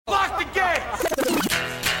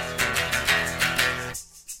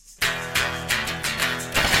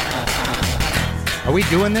Are we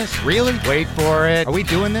doing this? Really? Wait for it. Are we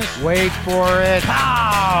doing this? Wait for it.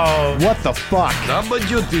 Pow! What the fuck?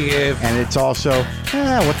 WTF. And it's also,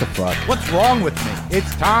 what the fuck? What's wrong with me?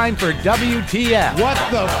 It's time for WTF. What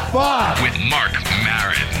the fuck? With Mark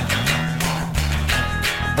Maron.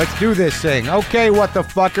 Let's do this thing. Okay, what the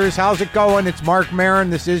fuckers? How's it going? It's Mark Maron.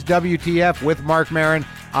 This is WTF with Mark Maron.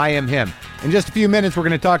 I am him. In just a few minutes, we're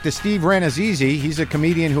going to talk to Steve Rannazzisi. He's a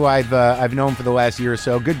comedian who I've known for the last year or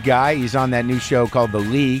so. Good guy. He's on that new show called The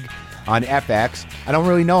League on FX. I don't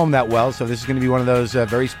really know him that well, so this is going to be one of those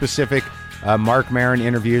very specific Mark Maron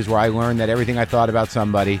interviews where I learned that everything I thought about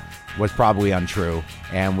somebody was probably untrue,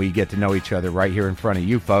 and we get to know each other right here in front of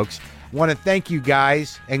you folks. I want to thank you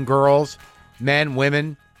guys and girls, men,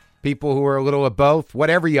 women, people who are a little of both,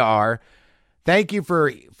 whatever you are. Thank you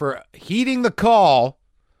for heeding the call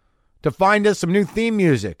to find us some new theme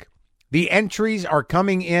music. The entries are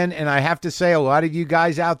coming in, and I have to say a lot of you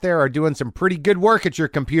guys out there are doing some pretty good work at your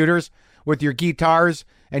computers with your guitars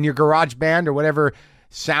and your GarageBand or whatever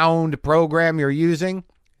sound program you're using.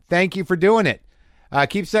 Thank you for doing it.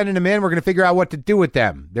 Keep sending them in. We're going to figure out what to do with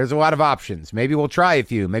them. There's a lot of options. Maybe we'll try a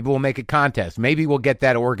few. Maybe we'll make a contest. Maybe we'll get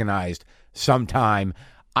that organized sometime.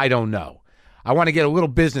 I don't know. I want to get a little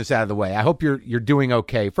business out of the way. I hope you're doing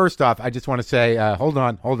okay. First off, I just want to say, hold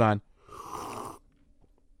on.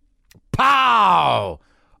 Pow!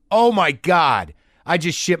 Oh my God. I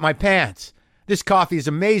just shit my pants. This coffee is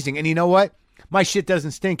amazing. And you know what? My shit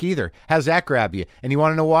doesn't stink either. How's that grab you? And you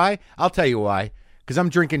want to know why? I'll tell you why. Because I'm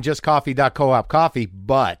drinking justcoffee.coop coffee,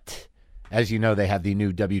 but as you know, they have the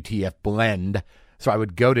new WTF blend. So I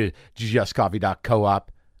would go to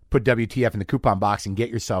justcoffee.coop, put WTF in the coupon box and get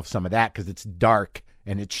yourself some of that because it's dark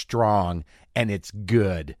and it's strong and it's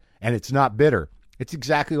good. And it's not bitter. It's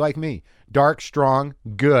exactly like me. Dark, strong,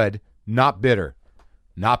 good, not bitter.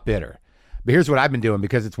 Not bitter. But here's what I've been doing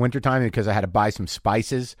because it's wintertime and because I had to buy some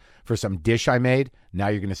spices for some dish I made. Now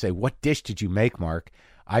you're going to say, what dish did you make, Mark?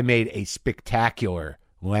 I made a spectacular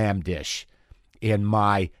lamb dish in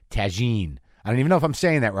my tagine. I don't even know if I'm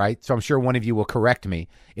saying that right, so I'm sure one of you will correct me.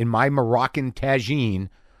 In my Moroccan tagine,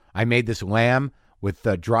 I made this lamb with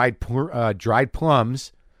dried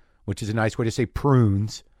plums, which is a nice way to say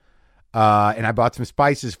prunes. And I bought some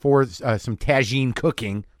spices for some tagine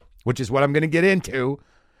cooking, which is what I'm going to get into.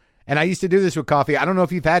 And I used to do this with coffee. I don't know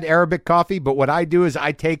if you've had Arabic coffee, but what I do is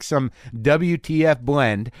I take some WTF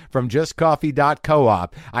blend from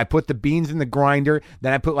justcoffee.coop. I put the beans in the grinder.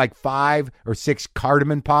 Then I put like 5 or 6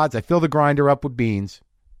 cardamom pods. I fill the grinder up with beans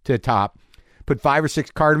to the top. Put 5 or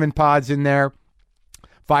 6 cardamom pods in there.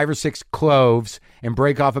 5 or 6 cloves, and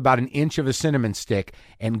break off about an inch of a cinnamon stick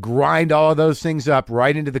and grind all of those things up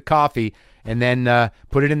right into the coffee and then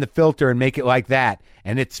put it in the filter and make it like that.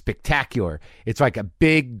 And it's spectacular. It's like a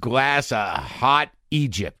big glass of hot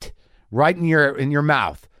Egypt right in your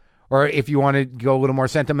mouth. Or if you want to go a little more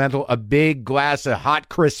sentimental, a big glass of hot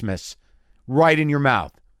Christmas right in your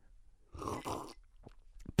mouth.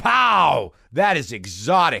 Pow! That is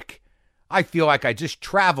exotic. I feel like I just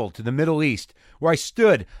traveled to the Middle East, where I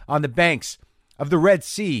stood on the banks of the Red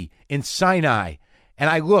Sea in Sinai, and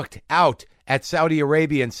I looked out at Saudi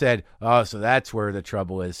Arabia and said, oh, so that's where the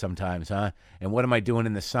trouble is sometimes, huh? And what am I doing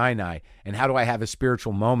in the Sinai? And how do I have a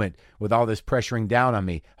spiritual moment with all this pressuring down on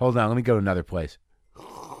me? Hold on, let me go to another place.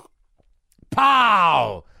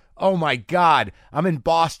 Pow! Oh, my God. I'm in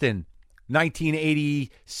Boston,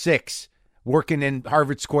 1986. Working in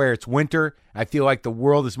Harvard Square. It's winter. I feel like the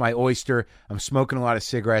world is my oyster. I'm smoking a lot of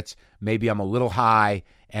cigarettes. Maybe I'm a little high,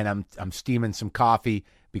 and I'm steaming some coffee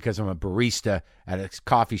because I'm a barista at a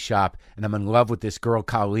coffee shop, and I'm in love with this girl,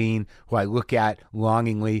 Colleen, who I look at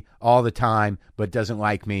longingly all the time, but doesn't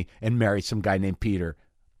like me, and marry some guy named Peter.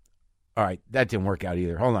 All right, that didn't work out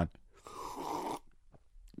either. Hold on.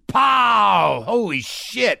 Pow! Holy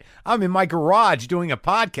shit. I'm in my garage doing a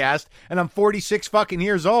podcast, and I'm 46 fucking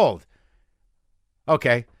years old.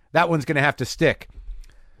 Okay, that one's going to have to stick.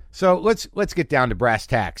 So let's get down to brass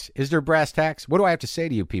tacks. Is there brass tacks? What do I have to say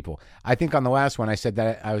to you people? I think on the last one I said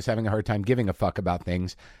that I was having a hard time giving a fuck about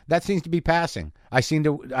things. That seems to be passing. I seem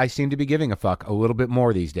to be giving a fuck a little bit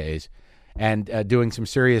more these days and doing some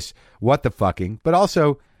serious what the fucking. But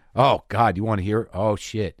also, oh God, you want to hear? Oh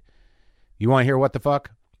shit. You want to hear what the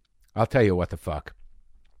fuck? I'll tell you what the fuck.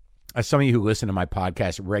 Some of you who listen to my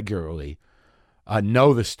podcast regularly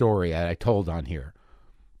know the story that I told on here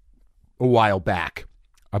a while back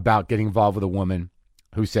about getting involved with a woman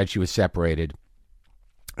who said she was separated,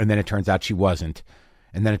 and then it turns out she wasn't,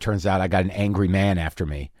 and then it turns out I got an angry man after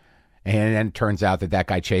me, and then it turns out that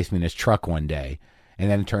guy chased me in his truck one day, and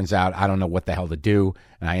then it turns out I don't know what the hell to do,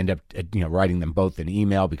 and I end up writing them both an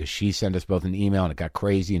email because she sent us both an email, and it got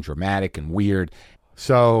crazy and dramatic and weird.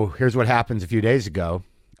 So here's what happens a few days ago.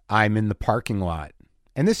 I'm in the parking lot.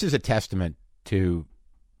 And this is a testament to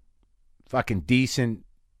fucking decent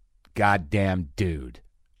goddamn dude.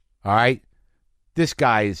 All right? This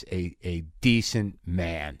guy is a decent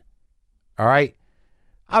man. All right?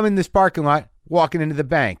 I'm in this parking lot walking into the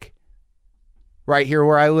bank right here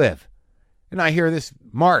where I live. And I hear this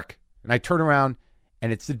Mark. And I turn around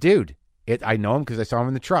and it's the dude. I know him because I saw him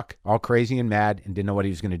in the truck, all crazy and mad and didn't know what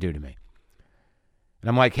he was going to do to me. And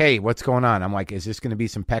I'm like, hey, what's going on? I'm like, is this going to be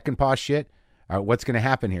some peck and paw shit? Or what's going to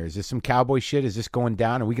happen here? Is this some cowboy shit? Is this going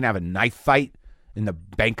down? Are we going to have a knife fight in the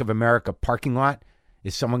Bank of America parking lot?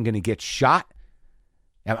 Is someone going to get shot?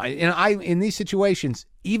 And I, in these situations,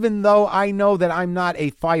 even though I know that I'm not a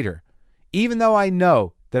fighter, even though I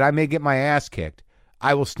know that I may get my ass kicked,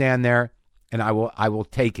 I will stand there and I will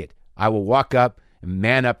take it. I will walk up and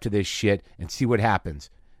man up to this shit and see what happens.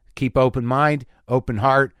 Keep open mind, open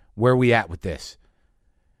heart. Where are we at with this?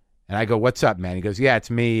 And I go, what's up, man? He goes, yeah, it's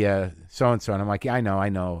me, so-and-so. And I'm like, yeah, I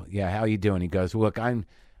know. Yeah, how you doing? He goes, look, I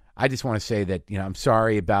just want to say that, I'm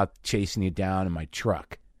sorry about chasing you down in my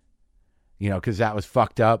truck, because that was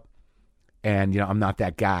fucked up. And, I'm not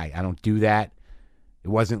that guy. I don't do that. It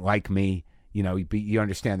wasn't like me. You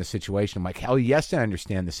understand the situation. I'm like, hell yes, I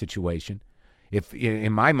understand the situation. If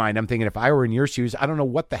in my mind, I'm thinking if I were in your shoes, I don't know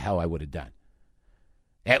what the hell I would have done.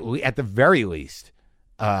 At the very least,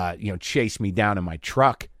 chase me down in my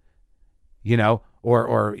truck.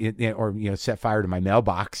 Or set fire to my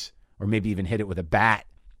mailbox, or maybe even hit it with a bat,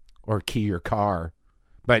 or key your car.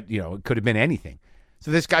 But, it could have been anything. So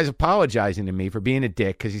this guy's apologizing to me for being a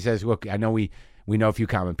dick because he says, look, I know we know a few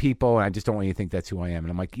common people, and I just don't want you to think that's who I am. And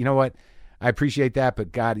I'm like, you know what? I appreciate that,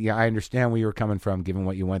 but God, I understand where you were coming from, given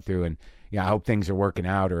what you went through, and I hope things are working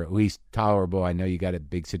out, or at least tolerable. I know you got a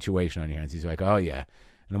big situation on your hands. He's like, oh, yeah.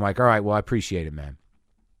 And I'm like, all right, well, I appreciate it, man.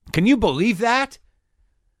 Can you believe that?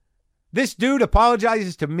 This dude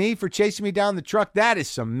apologizes to me for chasing me down the truck. That is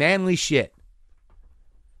some manly shit.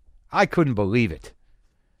 I couldn't believe it.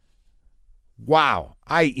 Wow.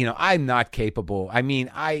 I'm not capable. I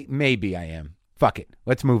mean, maybe I am. Fuck it.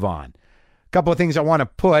 Let's move on. A couple of things I want to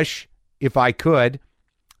push, if I could,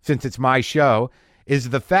 since it's my show, is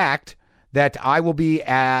the fact that I will be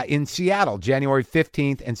in Seattle, January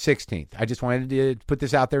 15th and 16th. I just wanted to put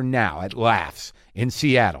this out there now at Laughs in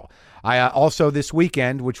Seattle. I also this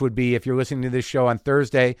weekend, which would be if you're listening to this show on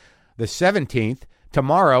Thursday, the 17th,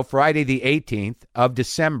 tomorrow, Friday the 18th of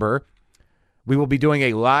December, we will be doing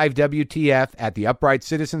a live WTF at the Upright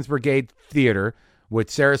Citizens Brigade Theater with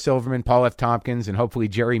Sarah Silverman, Paul F. Tompkins, and hopefully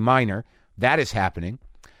Jerry Minor. That is happening.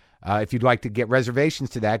 If you'd like to get reservations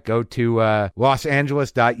to that, go to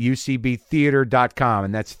losangeles.ucbtheater.com,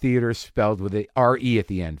 and that's theater spelled with a R-E at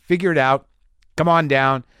the end. Figure it out. Come on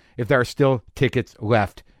down. If there are still tickets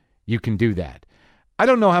left, you can do that. I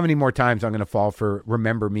don't know how many more times I'm going to fall for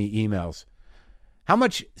Remember Me emails. How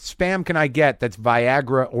much spam can I get that's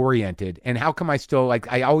Viagra-oriented? And how come I still,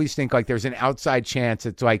 I always think there's an outside chance.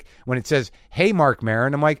 It's like when it says, hey, Mark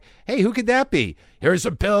Maron, I'm like, hey, who could that be? Here's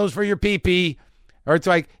some pills for your pee-pee. Or it's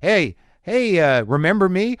like, hey, remember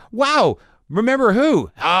me? Wow, remember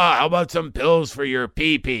who? How about some pills for your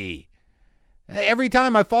pee-pee? Every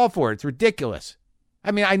time I fall for it, it's ridiculous.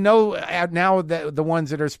 I mean, I know now the ones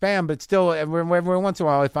that are spam, but still, every once in a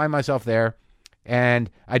while, I find myself there, and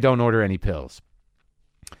I don't order any pills.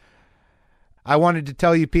 I wanted to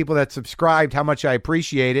tell you people that subscribed how much I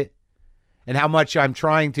appreciate it, and how much I'm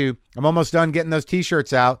almost done getting those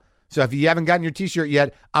T-shirts out. So if you haven't gotten your T-shirt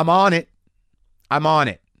yet, I'm on it.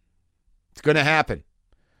 It's going to happen.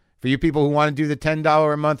 For you people who want to do the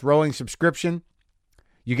 $10 a month rolling subscription,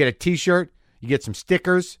 you get a T-shirt, you get some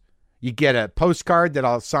stickers, you get a postcard that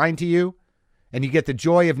I'll sign to you, and you get the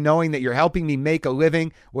joy of knowing that you're helping me make a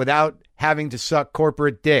living without having to suck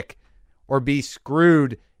corporate dick or be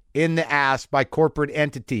screwed in the ass by corporate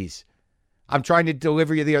entities. I'm trying to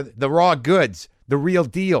deliver you the raw goods, the real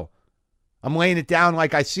deal. I'm laying it down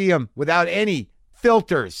like I see them without any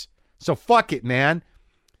filters. So fuck it, man.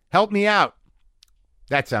 Help me out.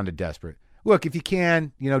 That sounded desperate. Look, if you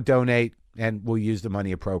can, donate, and we'll use the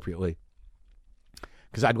money appropriately.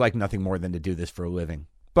 Because I'd like nothing more than to do this for a living.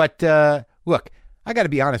 But look, I got to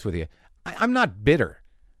be honest with you. I'm not bitter.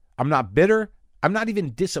 I'm not not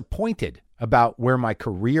even disappointed about where my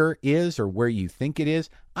career is or where you think it is.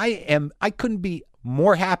 I couldn't be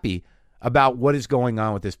more happy about what is going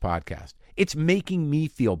on with this podcast. It's making me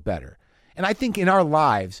feel better. And I think in our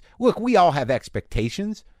lives, look, we all have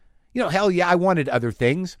expectations. Hell yeah, I wanted other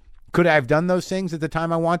things. Could I have done those things at the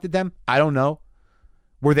time I wanted them? I don't know.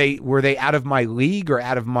 Were they out of my league or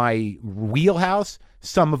out of my wheelhouse?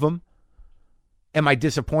 Some of them. Am I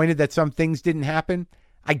disappointed that some things didn't happen?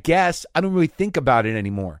 I guess. I don't really think about it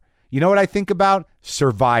anymore. You know what I think about?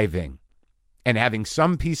 Surviving and having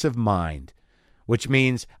some peace of mind, which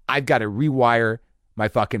means I've got to rewire my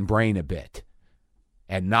fucking brain a bit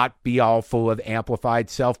and not be all full of amplified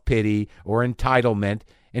self-pity or entitlement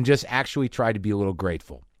and just actually try to be a little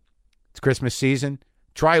grateful. It's Christmas season.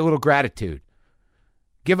 Try a little gratitude.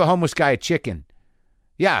 Give a homeless guy a chicken.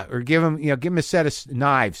 Yeah, or give him a set of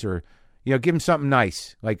knives, or, give him something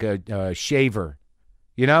nice, like a shaver.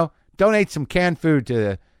 Donate some canned food to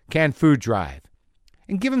the canned food drive.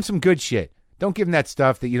 And give him some good shit. Don't give him that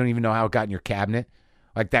stuff that you don't even know how it got in your cabinet.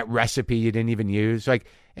 Like that recipe you didn't even use. Like,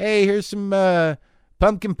 hey, here's some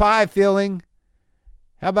pumpkin pie filling.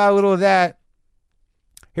 How about a little of that?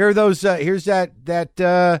 Here's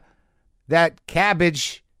that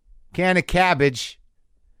cabbage, can of cabbage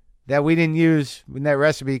that we didn't use in that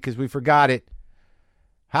recipe because we forgot it.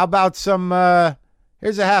 How about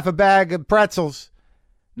here's a half a bag of pretzels.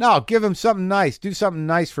 No, give him something nice. Do something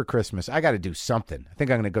nice for Christmas. I got to do something. I think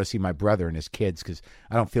I'm going to go see my brother and his kids because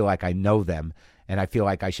I don't feel like I know them. And I feel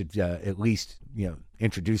like I should at least,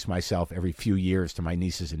 introduce myself every few years to my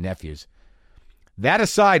nieces and nephews. That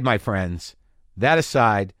aside, my friends,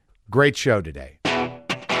 great show today.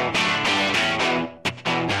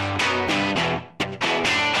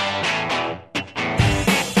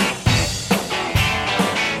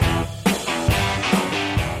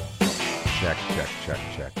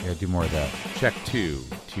 Check. Yeah, do more of that. Check 2,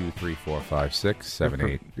 2, 3, 4, 5, 6, 7,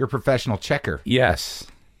 8. You're a professional checker. Yes.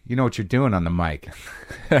 You know what you're doing on the mic.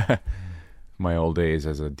 My old days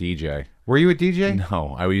as a DJ. Were you a DJ?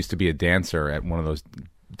 No, I used to be a dancer at one of those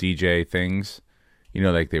DJ things.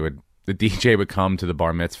 Like the DJ would come to the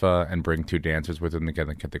bar mitzvah and bring 2 dancers with him to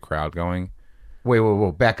get the crowd going.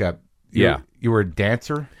 Wait, back up. You were a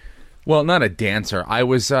dancer? Well, not a dancer. I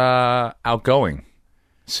was outgoing.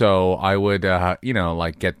 So I would,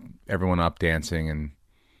 get everyone up dancing. And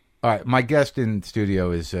all right, my guest in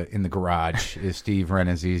studio is in the garage is Steve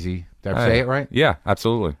Rannazzisi. Did I say it right? Yeah,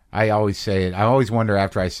 absolutely. I always say it. I always wonder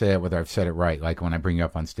after I say it whether I've said it right, like when I bring you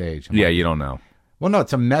up on stage. You don't know. Well, no,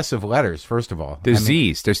 it's a mess of letters, first of all. There's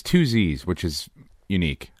Z's. There's 2 Z's, which is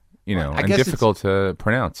unique, and difficult to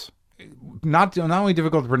pronounce. Not only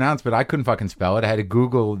difficult to pronounce, but I couldn't fucking spell it. I had to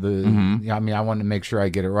Google I wanted to make sure I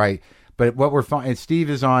get it right. But what we're finding, Steve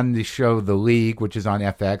is on the show The League, which is on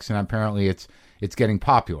FX, and apparently it's getting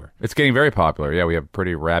popular. It's getting very popular. Yeah, we have a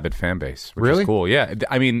pretty rabid fan base, which is cool. Yeah,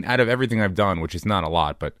 I mean, out of everything I've done, which is not a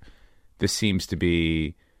lot, but this seems to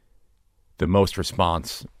be the most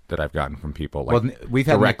response that I've gotten from people. Like, well, we've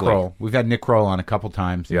had Nick Kroll. We've had Nick Kroll on a couple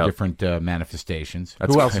times in different manifestations.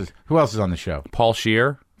 Who else is on the show? Paul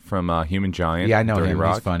Scheer from Human Giant. Yeah, I know Dirty him.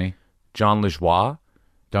 Rock. He's funny. John Lajoie.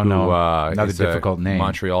 Don't know. Another difficult name.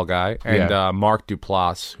 Montreal guy. And Mark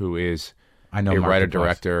Duplass, who is a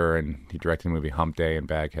writer-director, and he directed the movie Hump Day and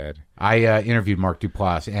Baghead. I interviewed Mark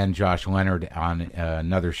Duplass and Josh Leonard on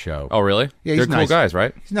another show. Oh, really? Yeah, they're cool guys,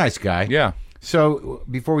 right? He's a nice guy. Yeah. So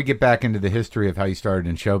before we get back into the history of how you started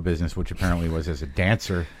in show business, which apparently was as a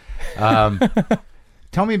dancer,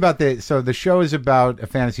 tell me about the show is about a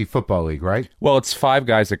fantasy football league, right? Well, it's 5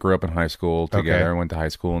 guys that grew up in high school together, went to high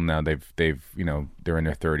school, and now they've they're in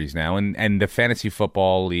their 30s now, and the fantasy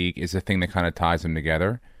football league is the thing that kind of ties them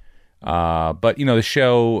together. But the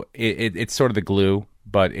show it's sort of the glue,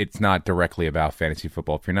 but it's not directly about fantasy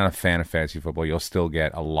football. If you're not a fan of fantasy football, you'll still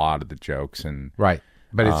get a lot of the jokes and right.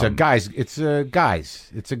 But it's a guys show.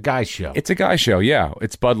 It's a guys show, yeah.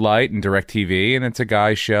 It's Bud Light and DirecTV, and it's a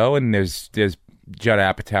guys show, and there's Judd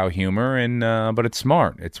Apatow humor, and but it's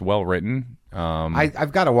smart. It's well written.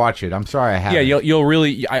 I've got to watch it. I'm sorry I haven't. Yeah, you'll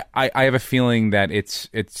really. I have a feeling that it's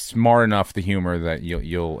smart enough, the humor, that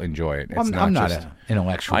you'll enjoy it. It's I'm not an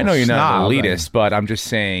intellectual. I know you're not an snob, elitist, but I'm just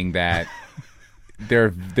saying that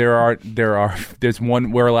there's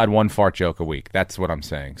one. We're allowed one fart joke a week. That's what I'm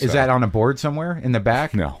saying. Is that on a board somewhere in the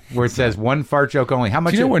back? No, where it says one fart joke only. How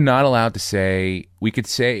much? Do you know we're not allowed to say? We could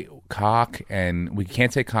say cock, and we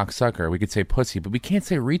can't say cocksucker. We could say pussy, but we can't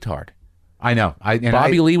say retard. I know.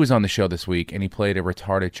 Bobby Lee was on the show this week, and he played a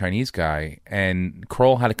retarded Chinese guy, and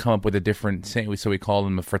Kroll had to come up with a different saying, so we called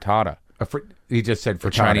him a frittata. He just said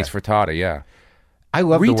frittata. Chinese frittata, yeah. I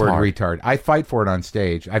love the word retard. I fight for it on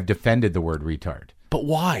stage. I've defended the word retard. But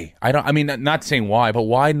why? Not saying why, but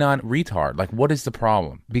why not retard? Like, what is the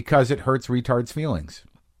problem? Because it hurts retards' feelings.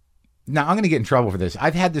 Now, I'm going to get in trouble for this.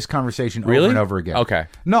 I've had this conversation over and over again. Okay.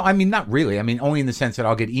 No, not really. Only in the sense that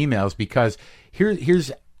I'll get emails because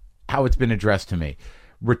here's how it's been addressed to me.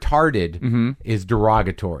 retarded is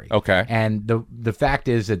derogatory. Okay. And the fact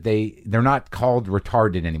is that they're not called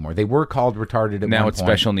retarded anymore. They were called retarded at Now one it's point.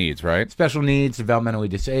 special needs, right? Special needs, developmentally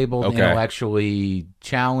disabled, Okay. intellectually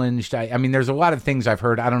challenged. I mean, there's a lot of things I've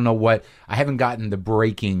heard. I don't know what. I haven't gotten the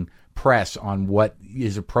breaking press on what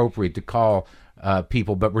is appropriate to call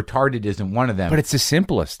people, but retarded isn't one of them. But it's the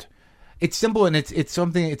simplest. It's simple, and it's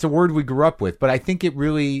something. It's a word we grew up with. But I think it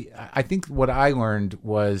really. I think what I learned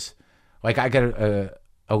was, like, I got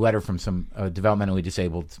a letter from some developmentally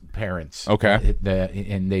disabled parents. Okay.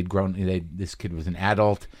 And they'd grown. This kid was an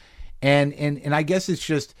adult, and I guess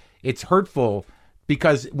it's hurtful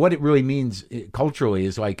because what it really means culturally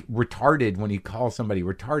is like retarded. When you call somebody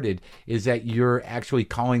retarded, is that you're actually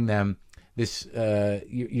calling them this.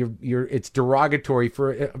 It's derogatory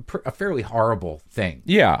for a fairly horrible thing.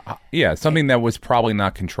 Yeah, something that was probably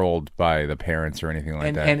not controlled by the parents or anything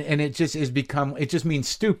like that. And it just is become. It just means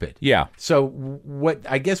stupid. Yeah. So what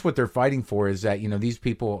they're fighting for is that these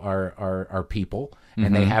people are people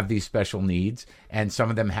and they have these special needs, and some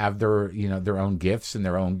of them have their own gifts and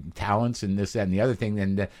their own talents and this, that, and the other thing.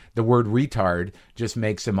 And the word retard just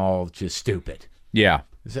makes them all just stupid. Yeah.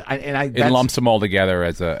 It lumps them all together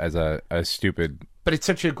as a stupid. But it's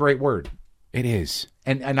such a great word. It is,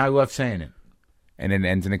 and I love saying it. And it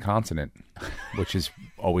ends in a consonant, which is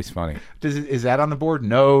always funny. Is that on the board?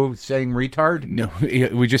 No, saying retard. No,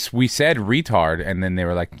 we said retard, and then they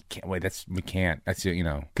were like, we can't. That's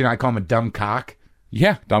Can I call him a dumb cock?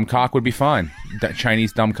 Yeah, dumb cock would be fine.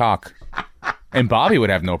 Chinese dumb cock, and Bobby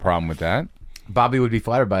would have no problem with that. Bobby would be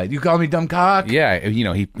flattered by it. You call me dumb cock? Yeah,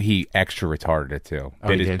 he extra retarded it too.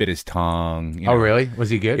 Bit his tongue. Oh, really? Was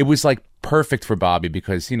he good? It was like perfect for Bobby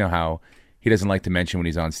because you know how he doesn't like to mention when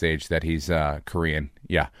he's on stage that he's Korean.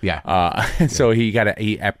 Yeah. So he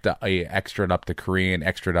extra'd up the Korean,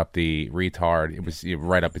 extra'd up the retard. It was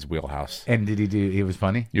right up his wheelhouse. And did he was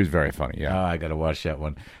funny? He was very funny, yeah. Oh, I got to watch that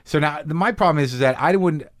one. So now my problem is that I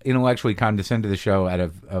wouldn't intellectually condescend to the show out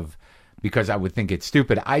of because I would think it's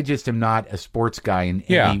stupid. I just am not a sports guy in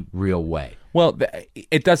any real way. Well,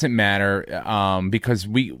 it doesn't matter because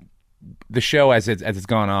the show as it's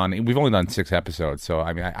gone on, we've only done 6 episodes, so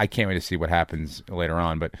I mean I can't wait to see what happens later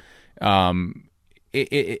on. But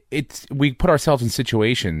we put ourselves in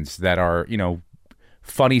situations that are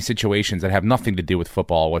funny situations that have nothing to do with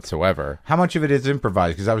football whatsoever. How much of it is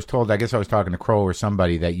improvised? Because I was told, I guess I was talking to Kroll or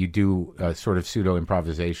somebody, that you do a sort of pseudo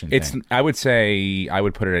improvisation. I would say I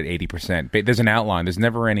would put it at 80%. There's an outline. There's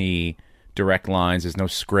never any direct lines. There's no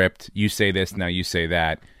script. You say this, now you say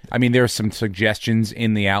that. I mean, there are some suggestions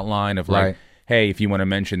in the outline of like, hey, if you want to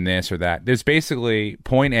mention this or that. There's basically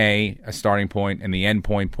point A, a starting point, and the end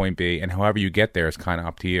point, point B, and however you get there is kind of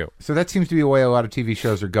up to you. So that seems to be the way a lot of TV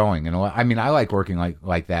shows are going. And I mean, I like working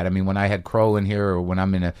like that. I mean, when I had Kroll in here, or when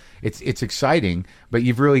I'm in it's exciting, but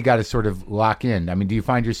you've really got to sort of lock in. I mean, do you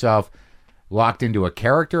find yourself locked into a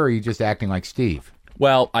character, or are you just acting like Steve?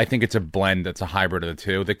 Well, I think it's a blend. It's a hybrid of the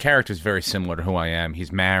two. The character's very similar to who I am.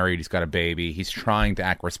 He's married. He's got a baby. He's trying to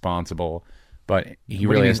act responsible, but he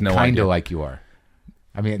really has no idea. Kind of like you are.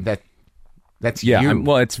 I mean, that's you.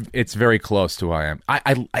 Well, it's very close to who I am.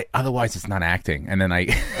 I otherwise it's not acting. And then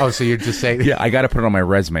so you're just saying. Yeah, I got to put it on my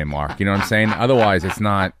resume, Mark. You know what I'm saying? Otherwise, it's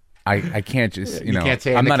not. I can't just you can't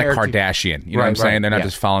say I'm not a Kardashian. You know what I'm saying? They're not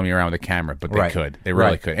just following me around with a camera, but they could. They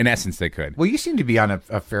really could. In essence, they could. Well, you seem to be on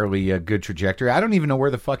a fairly good trajectory. I don't even know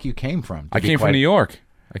where the fuck you came from. I came from New York. New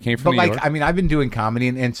York. I mean, I've been doing comedy,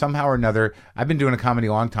 and somehow or another, I've been doing a comedy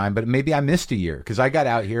a long time, but maybe I missed a year because I got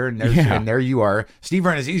out here, and there you are. Steve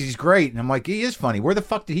Rannazzisi's great, and I'm like, he is funny. Where the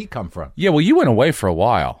fuck did he come from? Yeah, well, you went away for a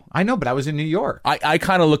while. I know, but I was in New York. I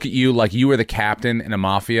kind of look at you like you were the captain in a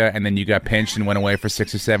mafia, and then you got pinched and went away for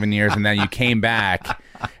 6 or 7 years, and then you came back,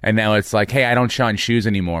 and now it's like, hey, I don't shine shoes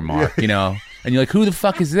anymore, Mark, And you're like, who the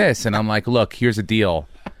fuck is this? And I'm like, look, here's a deal.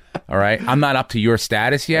 All right, I'm not up to your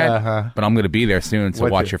status yet, but I'm going to be there soon. So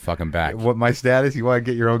watch your fucking back. What my status? You want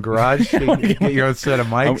to get your own garage, get your own set of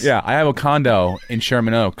mics? Yeah, I have a condo in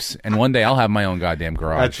Sherman Oaks, and one day I'll have my own goddamn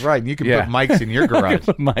garage. That's right. And you can put mics in your garage.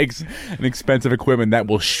 Mics and expensive equipment that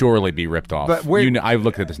will surely be ripped off. But I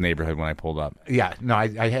looked at this neighborhood when I pulled up. Yeah, no,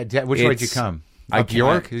 I had. Which way did you come? Up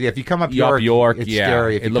York? If you come up York, it's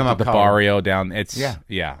scary. If it you looked come at up the barrio down. It's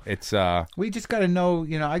it's. We just got to know.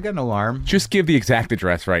 I got an alarm. Just give the exact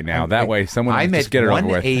address right now. That way, someone just get it over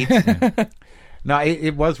with. No,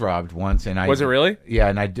 it was robbed once, and was it really? Yeah,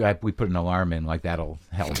 and we put an alarm in. Like that'll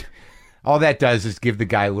help. All that does is give the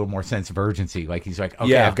guy a little more sense of urgency. Like he's like,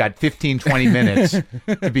 okay, I've got 15, 20 minutes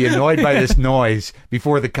to be annoyed by this noise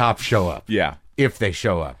before the cops show up. Yeah, if they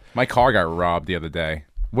show up. My car got robbed the other day.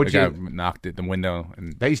 The guy knocked at the window.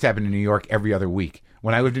 And that used to happen in New York every other week.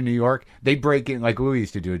 when I lived in New York, they break in, like Louis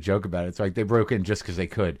used to do a joke about it. It's like they broke in just because they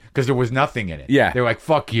could, because there was nothing in it. Yeah. They're like,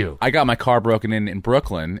 fuck you. I got my car broken in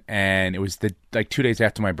Brooklyn, and it was like 2 days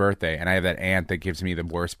after my birthday, and I have that aunt that gives me the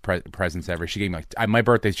worst presents ever. She gave me my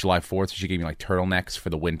birthday's July 4th, so she gave me like turtlenex for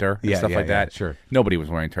the winter and stuff like that. Sure. Nobody was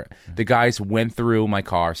wearing The guys went through my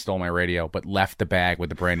car, stole my radio, but left the bag with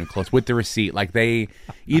the brand new clothes with the receipt. Like they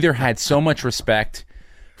either had so much respect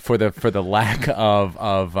for the lack of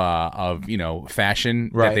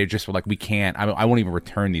fashion that they just were like, we can't. I won't even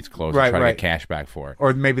return these clothes and try to get cash back for it.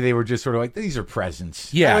 Or maybe they were just sort of like, these are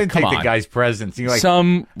presents. Yeah, I didn't come take on. the guy's presents. You're like,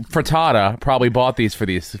 some frittata probably bought these for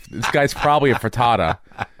these. This guy's probably a frittata,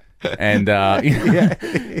 and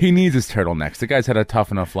he needs his turtlenecks. The guy's had a tough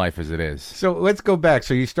enough life as it is. So let's go back.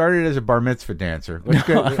 So you started as a bar mitzvah dancer.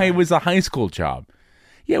 It was a high school job.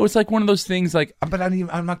 Yeah, it was like one of those things like... But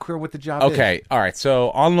I'm not clear what the job is. Okay, all right.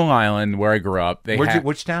 So on Long Island, where I grew up,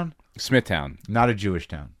 which town? Smithtown. Not a Jewish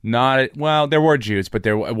town. Well, there were Jews, but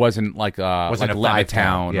it wasn't like Wasn't like a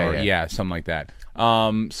Levittown five-town. or something like that.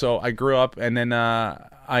 So I grew up, and then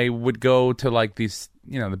I would go to like these,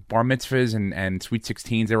 the bar mitzvahs and sweet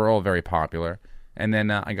 16s. They were all very popular. And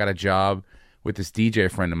then I got a job with this DJ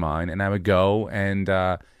friend of mine, and I would go and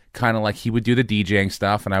kind of like he would do the DJing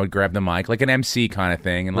stuff, and I would grab the mic like an MC kind of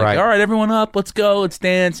thing, and like, all right, everyone up, let's go, let's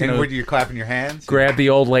dance. And were you clapping your hands? Grab the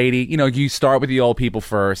old lady. You start with the old people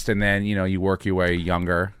first, and then you work your way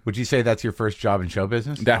younger. Would you say that's your first job in show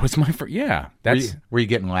business? That was my first. Yeah, Were you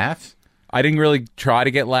getting laughs? I didn't really try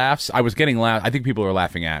to get laughs. I was getting laughs. I think people were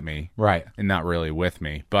laughing at me, right, and not really with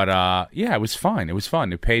me. But it was fine. It was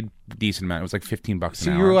fun. It paid a decent amount. It was like $15 an hour.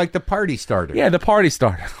 So you were like the party starter. Yeah, the party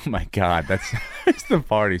starter. Oh my God, that's the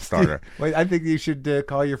party starter. Well, I think you should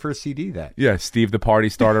call your first CD that. Yeah, Steve the Party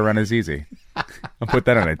Starter Rannazzisi. I'll put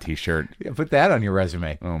that on a T-shirt. Yeah, put that on your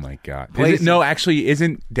resume. Oh my God. No, actually,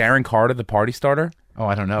 isn't Darren Carter the party starter? Oh,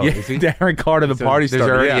 I don't know. Yeah, Is he? Darren Carter, the party starter.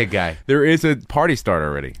 There's already a guy. There is a party starter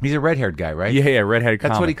already. He's a red-haired guy, right? Yeah, redhead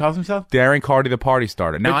That's comic. what he calls himself? Darren Carter, the party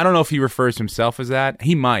starter. Now, I don't know if he refers to himself as that.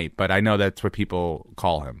 He might, but I know that's what people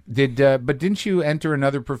call him. But didn't you enter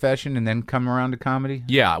another profession and then come around to comedy?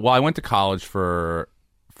 Yeah, well, I went to college for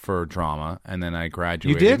drama, and then I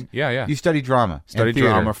graduated. You did? Yeah. You studied drama? Studied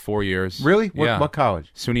drama 4 years. Really? Yeah. What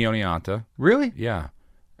college? SUNY Oneonta. Really? Yeah.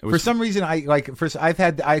 For some reason,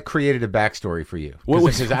 I created a backstory for you. What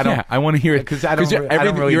was? I want to hear it because I don't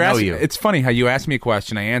really know you. It's funny how you ask me a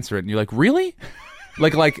question, I answer it, and you're like, "Really?"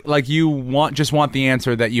 like you just want the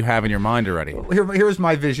answer that you have in your mind already. Here's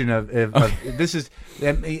my vision of this is.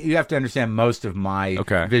 You have to understand, most of my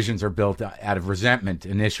visions are built out of resentment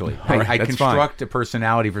initially. I construct a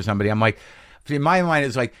personality for somebody. I'm like, in my mind,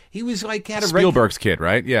 it's like he was like had a Spielberg's kid,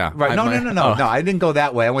 right? Yeah, right. No. No, I didn't go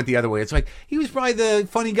that way. I went the other way. It's like he was probably the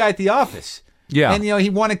funny guy at the office. Yeah, and he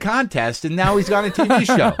won a contest, and now he's got a TV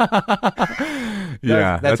show.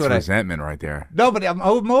 That's resentment right there. No, but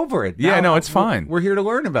I'm over it. Yeah, no, it's fine. We're here to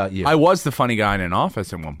learn about you. I was the funny guy in an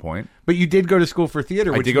office at one point. But you did go to school for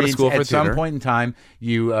theater, which means at some theater. point in time,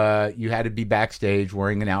 you had to be backstage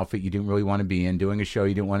wearing an outfit you didn't really want to be in, doing a show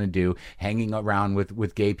you didn't want to do, hanging around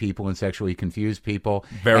with gay people and sexually confused people.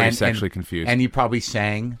 Very sexually confused. And you probably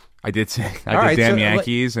sang. I did sing. I did Damn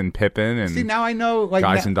Yankees and Pippin and see, now I know, like,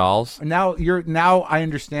 Guys and Dolls. Now I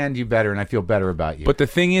understand you better, and I feel better about you. But the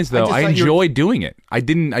thing is, though, I enjoyed doing it. I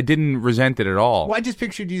didn't resent it at all. Well, I just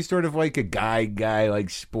pictured you sort of like a guy like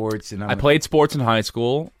sports, and I played sports in high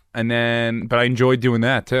school, but I enjoyed doing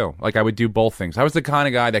that too. Like I would do both things. I was the kind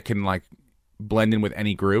of guy that can like blend in with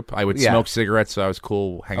any group. I would smoke cigarettes, so I was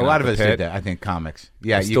cool hanging out. A lot of us pit. did that. I think comics.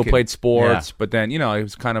 Yeah, I still played sports, but then it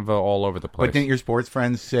was kind of all over the place. But didn't your sports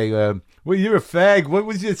friends say, "Well, you're a fag. What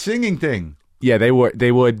was your singing thing?" Yeah, they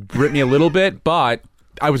would rip me a little bit, but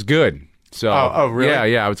I was good. So,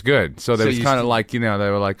 really? Yeah, I was good. So there was kind of like, they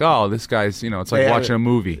were like, oh, this guy's, it's like watching a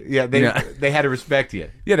movie. Yeah, they had to respect you.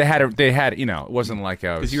 Yeah, they had, it wasn't like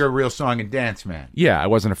I was. Because you're a real song and dance man. Yeah, I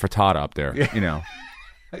wasn't a frittata up there, You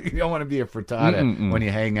don't want to be a frittata when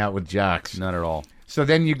you hang out with jocks. Not at all. So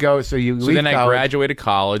then you go, leave then I college, graduated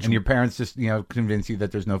college. And your parents just, convince you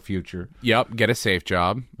that there's no future. Yep, get a safe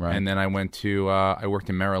job. Right. And then I went to, I worked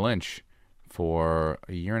in Merrill Lynch for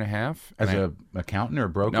a year and a half. As an accountant or a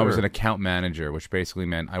broker? No, I was an account manager, which basically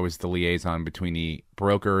meant I was the liaison between the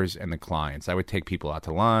brokers and the clients. I would take people out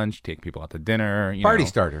to lunch, take people out to dinner. Party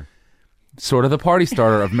starter. Sort of the party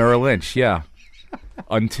starter of Merrill Lynch, yeah.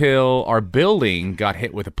 Until our building got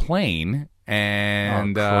hit with a plane,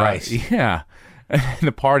 and Christ. yeah, And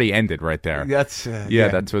the party ended right there. That's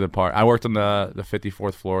That's where the party. I worked on the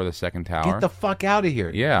 54th floor of the second tower. Get the fuck out of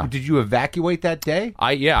here. Yeah. Did you evacuate that day?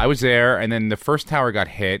 I was there, and then the first tower got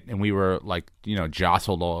hit, and we were like,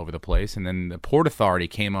 jostled all over the place. And then the Port Authority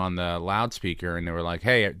came on the loudspeaker, and they were like,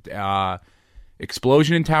 "Hey,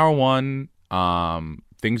 explosion in Tower 1.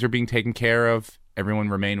 Things are being taken care of. Everyone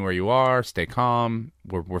remain where you are. Stay calm.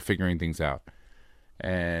 We're figuring things out."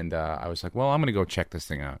 And I was like, "Well, I'm gonna go check this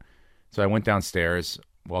thing out." So I went downstairs,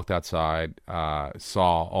 walked outside,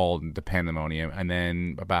 saw all the pandemonium, and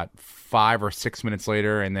then about 5 or 6 minutes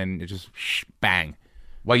later, and then it just bang.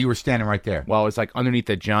 While you were standing right there. Well, it was like underneath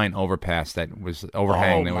the giant overpass that was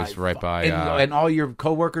overhang that was right by. And all your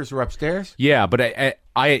coworkers were upstairs? Yeah, but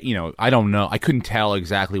I don't know. I couldn't tell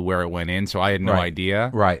exactly where it went in, so I had no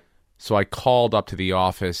idea. Right. So I called up to the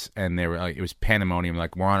office, and they were like, it was pandemonium.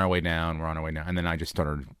 Like, we're on our way down. And then I just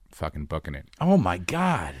started fucking booking it. Oh my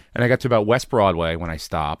God. And I got to about West Broadway when I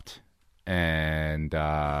stopped and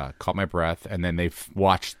caught my breath, and then they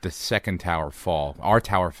watched the second tower fall. Our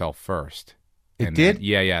tower fell first. It did?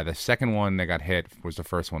 Yeah. The second one that got hit was the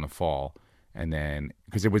first one to fall. And then,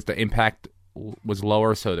 because it was the impact was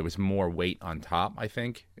lower, so there was more weight on top, I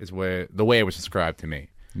think, is the way it was described to me.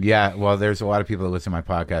 Yeah, well, there's a lot of people that listen to my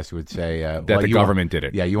podcast who would say that the government did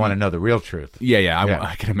it. Yeah, you want to know the real truth. Yeah.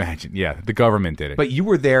 I can imagine. Yeah, the government did it. But you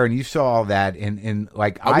were there and you saw all that, and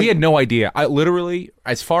like we had no idea. I literally,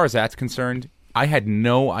 as far as that's concerned, I had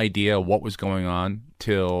no idea what was going on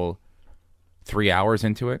till 3 hours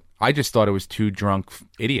into it. I just thought it was two drunk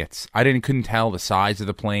idiots. I couldn't tell the size of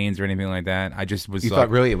the planes or anything like that. I just was. You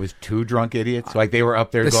thought really it was two drunk idiots? Like they were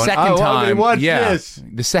up there the going, second time, watch this.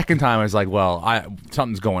 The second time I was like, well,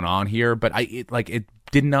 something's going on here, but it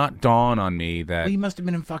did not dawn on me that. Well, you must have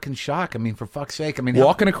been in fucking shock. I mean, for fuck's sake. I mean,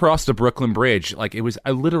 walking across the Brooklyn Bridge, like it was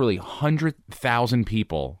literally 100,000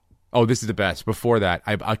 people. Oh, this is the best. Before that,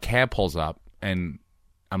 a cab pulls up and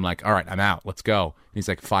I'm like, all right, I'm out. Let's go. And he's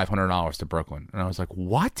like, $500 to Brooklyn. And I was like,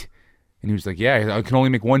 what? And he was like, yeah, I can only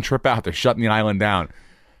make one trip out. They're shutting the island down.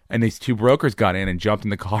 And these two brokers got in and jumped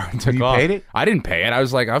in the car and took off. You paid it? I didn't pay it. I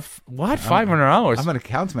was like, what? $500? I'm an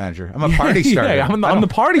accounts manager. I'm a party starter. Yeah, I'm the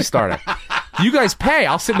party starter. You guys pay.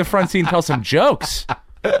 I'll sit in the front seat and tell some jokes.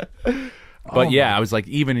 But I was like,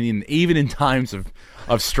 even in times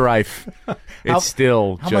of strife, it's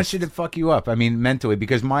still how much did it fuck you up? I mean, mentally,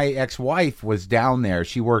 because my ex-wife was down there.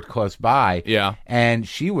 She worked close by. Yeah. And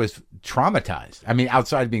she was traumatized. I mean,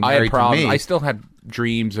 outside of being married I had problems. to me. I still had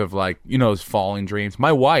dreams of those falling dreams.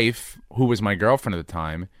 My wife, who was my girlfriend at the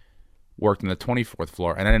time, worked on the 24th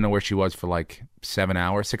floor, and I didn't know where she was for like 7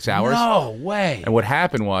 hours, 6 hours. No way. And what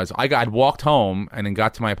happened was I'd walked home and then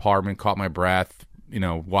got to my apartment, caught my breath,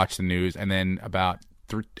 watched the news, and then about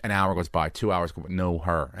an hour goes by, 2 hours go by, no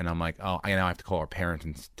her. And I'm like, oh, I now have to call her parents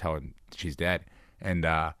and tell her she's dead. And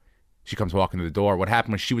she comes walking to the door. What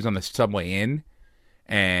happened was she was on the subway in,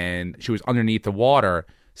 and she was underneath the water.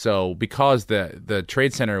 So because the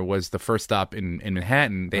Trade Center was the first stop in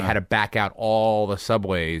Manhattan, they had to back out all the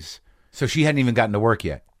subways. So she hadn't even gotten to work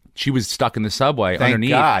yet. She was stuck in the subway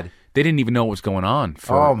underneath. Thank God. They didn't even know what was going on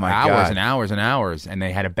for hours and hours and hours, and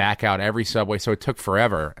they had to back out every subway. So it took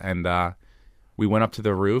forever. And we went up to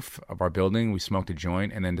the roof of our building. We smoked a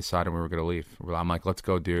joint, and then decided we were going to leave. I'm like, let's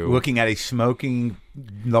go do. Looking at a smoking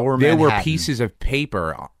lower Manhattan. There were pieces of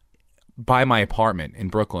paper by my apartment in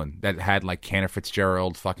Brooklyn that had like Cantor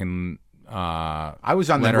Fitzgerald fucking. I was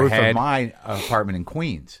on the roof of my apartment in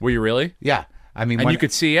Queens. Were you really? Yeah. I mean, and you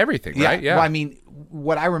could see everything, right? Yeah. Well, I mean,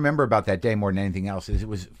 what I remember about that day more than anything else is it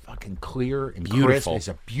was fucking clear and beautiful. Crisp. It's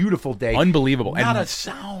a beautiful day. Unbelievable. Not a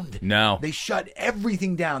sound. No. They shut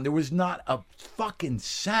everything down. There was not a fucking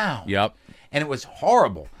sound. Yep. And it was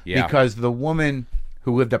horrible because the woman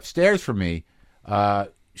who lived upstairs from me,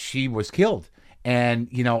 she was killed. And,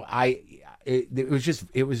 it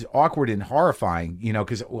was awkward and horrifying,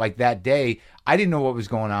 because like that day, I didn't know what was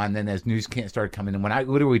going on. Then as news started coming in, when I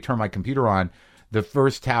literally turned my computer on, the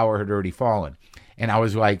first tower had already fallen. And I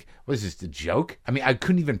was like, what is this, a joke? I mean, I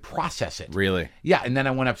couldn't even process it. Really? Yeah. And then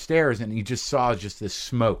I went upstairs and you just saw just this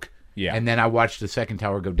smoke. Yeah. And then I watched the second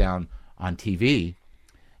tower go down on TV.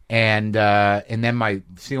 And then my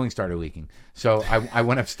ceiling started leaking. So I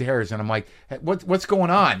went upstairs and I'm like, hey, what's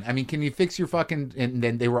going on? I mean, can you fix your fucking... And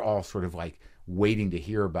then they were all sort of like waiting to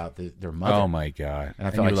hear about their mother. Oh my God. And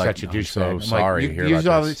I felt like such a douchebag. I'm so sorry to hear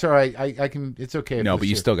about this. It's all right. I can... It's okay. No, but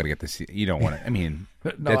you still got to get this... You don't want to... I mean,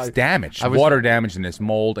 that's damage. Water damage and this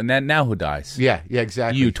mold. And then now who dies? Yeah,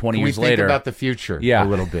 exactly. You 20 years later. Think about the future a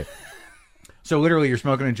little bit. So literally you're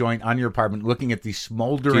smoking a joint on your apartment looking at the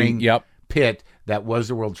smoldering... pit that was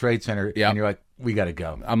the World Trade Center, and you're like, We got to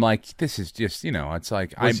go. I'm like, this is just, it's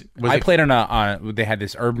like Was I it- played they had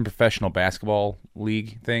this urban professional basketball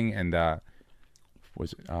league thing, and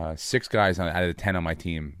 6 guys out of the 10 on my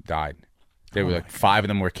team died. They were like 5 of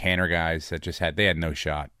them were canner guys that they had no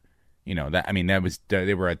shot. They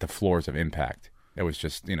were at the floors of Impact. It was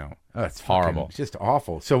just, That's horrible. It's just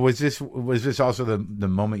awful. So was this also the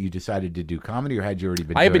moment you decided to do comedy, or had you already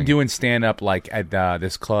been? I had been doing stand up like at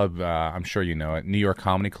this club. I'm sure you know it, New York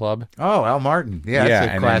Comedy Club. Oh, Al Martin. Yeah, that's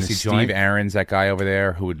a and classy then joint. Steve Aaron's that guy over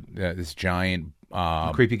there who would this giant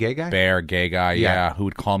Creepy gay guy. bear gay guy. Yeah. Yeah, who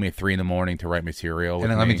would call me at 3 a.m. to write material. And with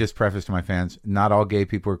then let me me. just preface to my fans: not all gay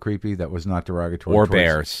people are creepy. That was not derogatory Or towards,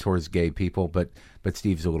 bears. towards gay people, but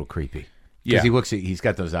Steve's a little creepy. Yeah. Because he's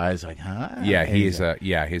got those eyes like, huh? Yeah, And he's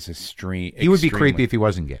a stream. he would be creepy if he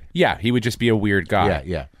wasn't gay. Yeah, he would just be a weird guy.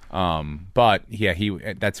 Yeah. But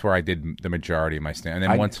yeah, that's where I did the majority of my stand.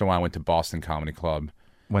 And then once in a while I went to Boston Comedy Club.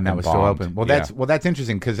 When that and was still bombed. open. Well, Yeah. that's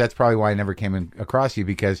interesting, because that's probably why I never came across you,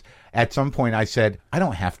 because at some point I said, I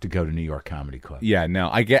don't have to go to New York Comedy Club. Yeah, no,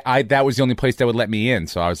 that was the only place that would let me in.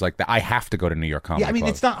 So I was like, I have to go to New York Comedy Yeah, I mean,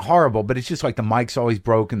 Club. it's not horrible, but it's just like the mic's always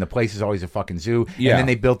broken, the place is always a fucking zoo. Yeah. And then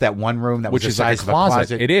they built that one room that Which was the is like size a of a closet.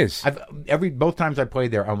 closet. It is. Both times I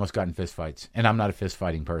played there, I almost got in fist fights, and I'm not a fist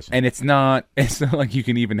fighting person. And it's not like you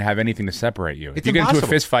can even have anything to separate you. If It's you get into a impossible.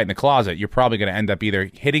 fist fight in the closet, you're probably going to end up either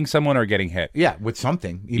hitting someone or getting hit. Yeah, with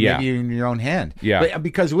something. Yeah. Maybe in your own hand. Yeah. But,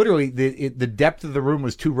 because literally the depth of the room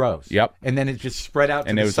was 2 rows. Yep. And then it just spread out to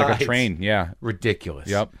And the it was like a sides. train. Yeah. Ridiculous.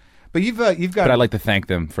 Yep. But you've got. But I'd like to thank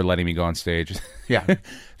them for letting me go on stage. Yeah.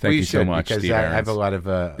 Thank you so should, much, because Steve I have Aarons.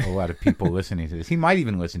 a lot of people listening to this. He might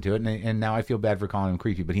even listen to it, and now I feel bad for calling him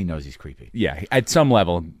creepy, but he knows he's creepy. Yeah, at some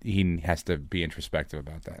level, he has to be introspective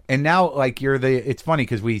about that. And now, like, it's funny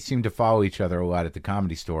because we seem to follow each other a lot at the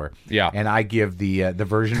Comedy Store. Yeah. And I give the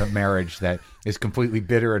version of marriage that is completely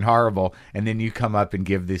bitter and horrible, and then you come up and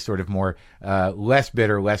give this sort of more less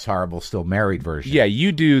bitter, less horrible, still married version. Yeah,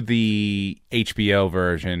 you do the HBO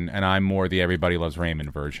version, and I'm more the Everybody Loves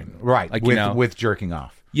Raymond version. Right. Like, with jerking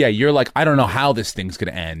off. Yeah, you're like, I don't know how this thing's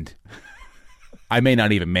going to end. I may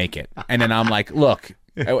not even make it. And then I'm like, look,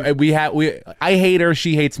 I hate her,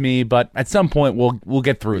 she hates me, but at some point we'll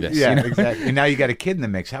get through this. Yeah, you know? exactly. And now you got a kid in the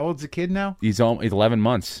mix. How old's the kid now? He's 11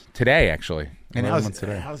 months today, actually. And 11 months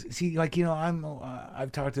today.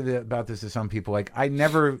 I've talked about this to some people. Like, I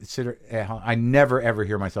never ever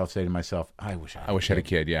hear myself say to myself, I wish I I had a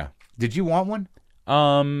kid. Yeah. Did you want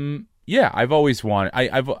one? Yeah, I've always wanted. I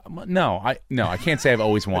can't say I've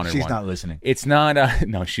always wanted She's one. not listening. It's not.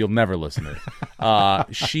 No, she'll never listen to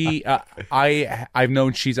it. I've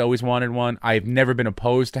known she's always wanted one. I've never been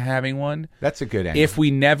opposed to having one. That's a good answer.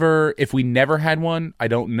 If we never had one, I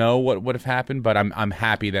don't know what would have happened. But I'm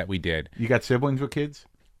happy that we did. You got siblings with kids?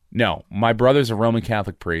 No, my brother's a Roman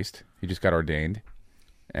Catholic priest. He just got ordained.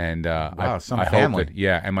 And Wow, some I family. hope that,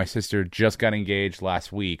 yeah. And my sister just got engaged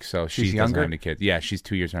last week, so she doesn't younger? have any kids. Yeah, she's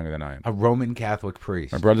 2 years younger than I am. A Roman Catholic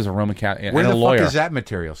priest. My brother's a Roman Catholic Where and the a lawyer. fuck is that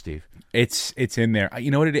material, Steve? It's in there.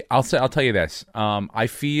 You know what it is? I'll tell you this. I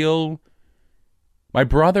feel my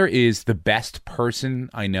brother is the best person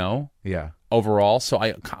I know Yeah. overall. So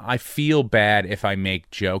I feel bad if I make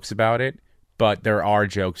jokes about it, but there are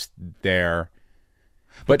jokes there.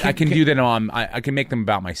 But I can do that I can make them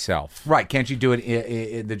about myself. Right. Can't you do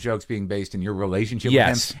it, the jokes being based in your relationship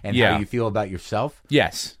Yes. with him and Yeah. how you feel about yourself?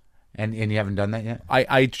 Yes. And you haven't done that yet?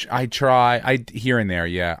 I try here and there.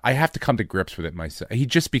 Yeah, I have to come to grips with it myself. He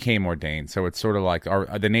just became ordained, so it's sort of like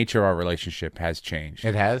the nature of our relationship has changed.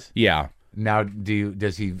 It has? Yeah. Now,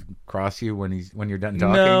 does he cross you when you're done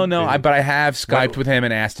talking? No. But I have Skyped with him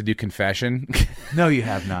and asked to do confession. No, you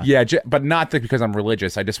have not. Yeah, but not because I'm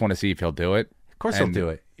religious. I just want to see if he'll do it. Of course he'll do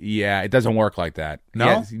it. Yeah, it doesn't work like that. No?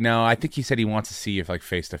 Yeah, no. I think he said he wants to see you like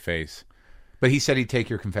face to face. But he said he'd take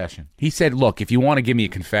your confession. He said, "Look, if you want to give me a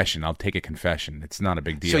confession, I'll take a confession. It's not a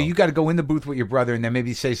big deal." So you got to go in the booth with your brother and then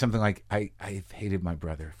maybe say something like, I've hated my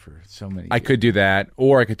brother for so many years. I could do that,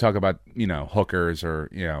 or I could talk about hookers or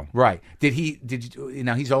Right. Did you,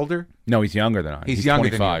 now he's older? No, he's younger than I. He's younger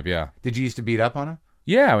 25, than you. yeah. Did you used to beat up on him?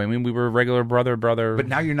 Yeah, I mean, we were regular brother. But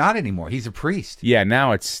now you're not anymore. He's a priest. Yeah,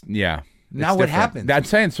 now it's, yeah. Now It's what different. happens?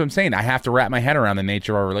 That's what I'm saying. I have to wrap my head around the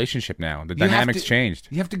nature of our relationship now. The You have dynamics to- changed.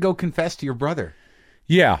 You have to go confess to your brother.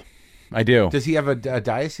 Yeah, I do. Does he have a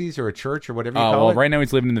diocese or a church or whatever you call Well, it? right now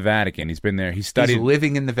he's living in the Vatican. He's been there. He He's studied.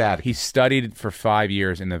 living in the Vatican. He studied for 5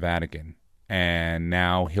 years in the Vatican, and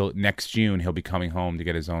now next June he'll be coming home to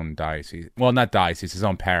get his own diocese. Well, not diocese, his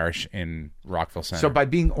own parish in Rockville Center. So by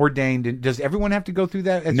being ordained, does everyone have to go through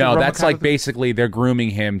that? as no, your Roman that's like Catholic? basically they're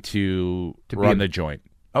grooming him to be run a- the joint.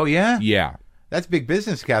 Oh yeah. Yeah. That's big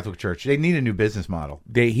business, Catholic Church. They need a new business model.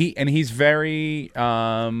 He's very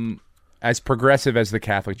as progressive as the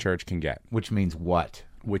Catholic Church can get. Which means what?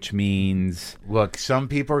 Which means... Look, some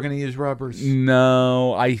people are going to use rubbers.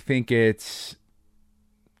 No, I think it's...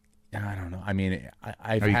 I don't know. I mean,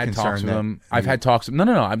 I've had talks with them. I've had talks... No.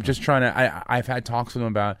 I'm just trying to... I've had talks with them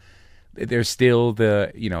about... There's still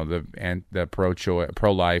the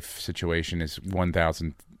pro-life situation is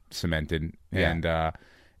 1,000 cemented. Yeah.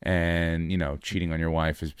 And cheating on your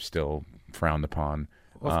wife is still frowned upon.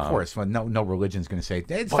 Well, of course. Well, no religion's going to say,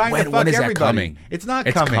 it's But fine to fuck when is everybody. that coming? It's not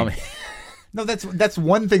It's coming. coming. No, that's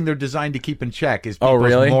one thing they're designed to keep in check is people's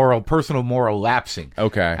really? personal moral lapsing.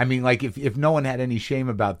 Okay. I mean, like, if no one had any shame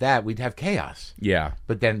about that, we'd have chaos. Yeah.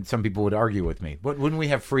 But then some people would argue with me. But wouldn't we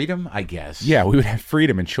have freedom? I guess. Yeah, we would have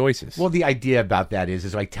freedom and choices. Well, the idea about that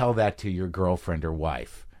is like, tell that to your girlfriend or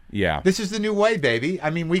wife. Yeah. This is the new way, baby. I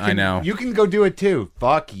mean, we can. I know. You can go do it too.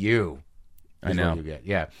 Fuck you. I know. What you get.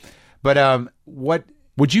 Yeah. But what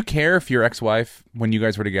would you care if your ex-wife, when you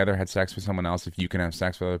guys were together, had sex with someone else? If you can have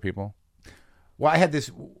sex with other people? Well, I had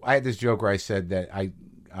this joke where I said that I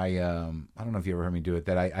don't know if you ever heard me do it,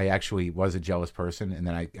 that I actually was a jealous person, and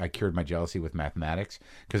then I cured my jealousy with mathematics,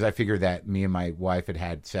 because I figured that me and my wife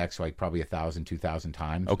had sex like probably 1,000, 2,000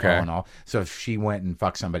 times. Okay. All in all. So if she went and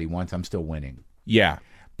fucked somebody once, I'm still winning. Yeah.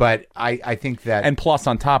 But I think that... And plus,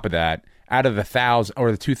 on top of that, out of the 1,000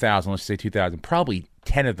 or the 2,000, let's say 2,000, probably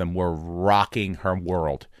 10 of them were rocking her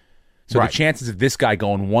world. So Right. the chances of this guy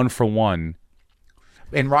going 1 for 1...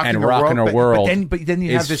 And rocking and her rocking world, her world but then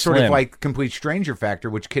you have is this sort of slim. like complete stranger factor,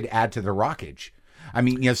 which could add to the rockage. I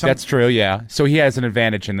mean, that's true. Yeah. So he has an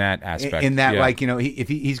advantage in that aspect. In that, yeah. like, if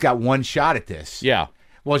he's got one shot at this. Yeah.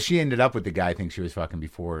 Well, she ended up with the guy I think she was fucking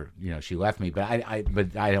before she left me, but I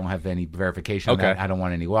don't have any verification. Okay. On that. I don't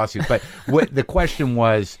want any lawsuits. But the question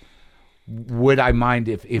was, would I mind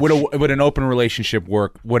if would an open relationship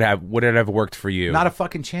work? Would it have worked for you? Not a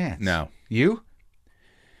fucking chance. No. You?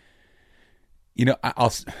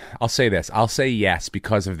 I'll say this. I'll say yes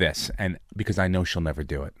because of this, and because I know she'll never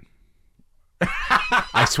do it.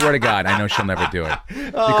 I swear to God, I know she'll never do it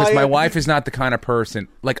because my wife is not the kind of person.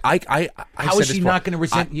 Like how is she not going to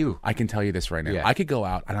resent you? I can tell you this right now. Yeah. I could go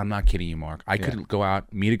out, and I'm not kidding you, Mark. I could go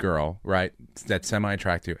out, meet a girl, right, that's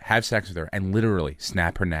semi-attractive, have sex with her, and literally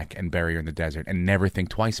snap her neck and bury her in the desert, and never think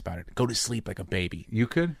twice about it. Go to sleep like a baby. You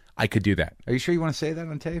could? I could do that. Are you sure you want to say that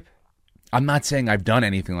on tape? I'm not saying I've done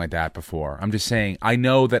anything like that before. I'm just saying I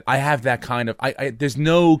know that I have that kind of... there's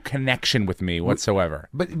no connection with me whatsoever.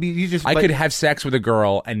 But you just... I could have sex with a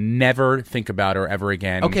girl and never think about her ever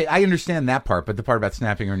again. Okay, I understand that part, but the part about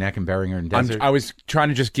snapping her neck and burying her in desert... I was trying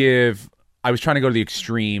to just give... I was trying to go to the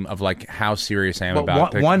extreme of like how serious I am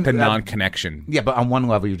about the non-connection. Yeah, but on one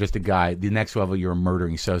level you're just a guy. The next level you're a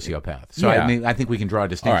murdering sociopath. So Yeah. I think we can draw a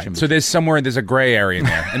distinction. All right, so there's a gray area in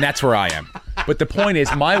there, and that's where I am. But the point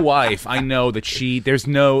is, my wife, I know that she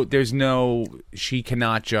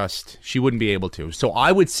cannot just, she wouldn't be able to. So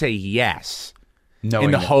I would say yes, in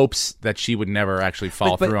the hopes that she would never actually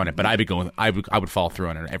follow through on it. But I would follow through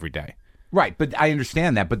on it every day. Right, but I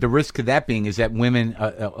understand that. But the risk of that being is that women,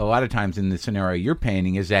 a lot of times in the scenario you're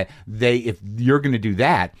painting, is that if you're going to do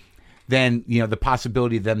that, then the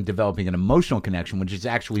possibility of them developing an emotional connection, which is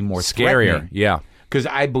actually more scarier. Yeah, because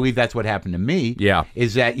I believe that's what happened to me. Yeah,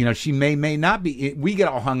 is that she may not be. We get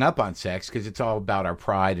all hung up on sex because it's all about our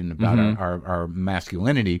pride and about our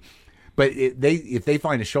masculinity. But if they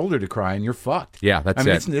find a shoulder to cry on, you're fucked. Yeah,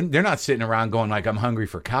 that's it. They're not sitting around going like, I'm hungry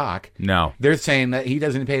for cock. No. They're saying that he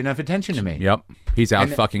doesn't pay enough attention to me. Yep. He's out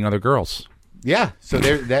fucking other girls. Yeah. So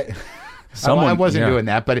I wasn't doing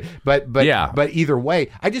that, but either way,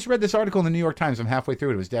 I just read this article in the New York Times. I'm halfway through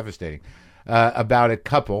it. It was devastating. About a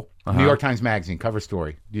couple. New York Times Magazine, cover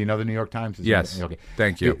story. Do you know the New York Times? Yes. Okay.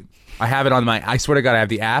 Thank you. I have it on I swear to God, I have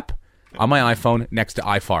the app on my iPhone next to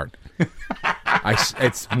iFart.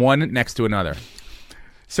 It's one next to another.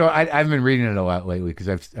 So I've been reading it a lot lately because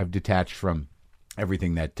I've detached from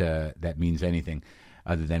everything that means anything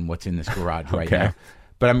other than what's in this garage right now.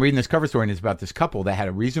 But I'm reading this cover story, and it's about this couple that had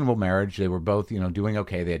a reasonable marriage. They were both, doing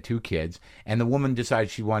okay. They had 2 kids, and the woman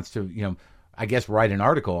decides she wants to, I guess, write an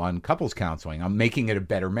article on couples counseling, on making it a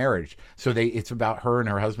better marriage. So it's about her and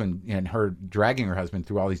her husband, and her dragging her husband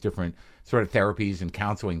through all these different sort of therapies and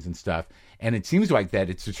counselings and stuff. And it seems like that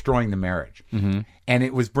it's destroying the marriage. Mm-hmm. And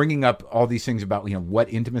it was bringing up all these things about,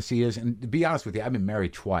 what intimacy is. And to be honest with you, I've been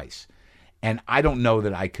married twice. And I don't know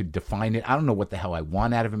that I could define it. I don't know what the hell I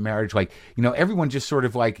want out of a marriage. Like, everyone just sort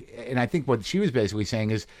of like, and I think what she was basically saying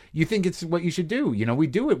is, you think it's what you should do. We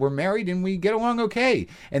do it. We're married and we get along okay.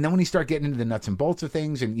 And then when you start getting into the nuts and bolts of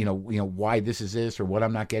things and, why this is this or what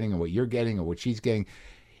I'm not getting or what you're getting or what she's getting,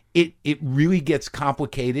 it really gets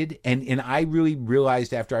complicated, and I really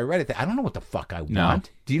realized after I read it that I don't know what the fuck I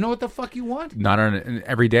want. Do you know what the fuck you want? Not on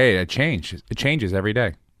every day. It changes. It changes every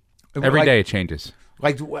day. Every day it changes.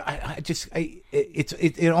 Like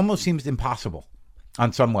it almost seems impossible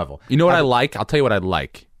on some level. You know what I like? I'll tell you what I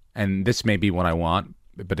like, and this may be what I want,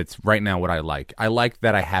 but it's right now what I like. I like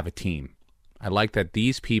that I have a team. I like that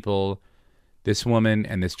these people, this woman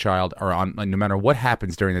and this child, are on. No matter what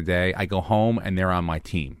happens during the day, I go home and they're on my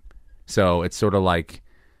team. So it's sort of like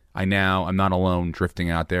I'm not alone drifting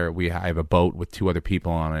out there. I have a boat with 2 other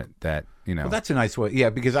people on it that, Well, that's a nice way. Yeah,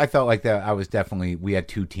 because I felt like that we had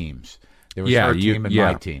 2 teams. There was her team and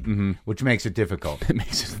my team, which makes it difficult. It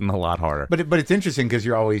makes it a lot harder. But it's interesting because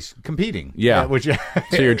you're always competing. Yeah. Which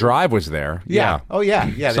so your drive was there. Yeah. Oh,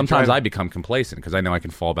 yeah. Sometimes I become complacent because I know I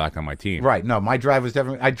can fall back on my team. Right. No, my drive was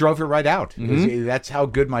definitely... I drove her right out. That's how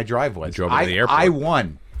good my drive was. You drove her to the airport. I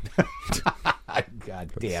won.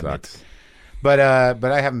 God damn it. But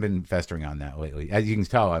I haven't been festering on that lately. As you can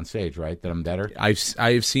tell on stage, right, that I'm better.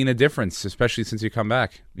 I've seen a difference, especially since you come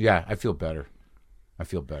back. Yeah, I feel better.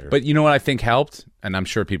 But you know what I think helped, and I'm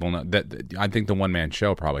sure people know that. I think the one-man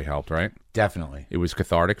show probably helped, right? Definitely. It was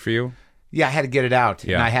cathartic for you. Yeah, I had to get it out,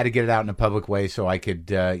 Yeah. and I had to get it out in a public way so I could,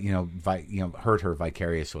 hurt her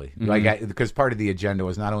vicariously. Because part of the agenda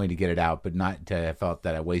was not only to get it out, but not to I felt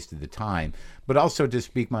that I wasted the time, but also to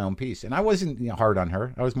speak my own piece. And I wasn't hard on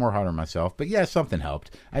her; I was more hard on myself. But yeah, something helped.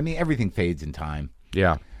 I mean, everything fades in time.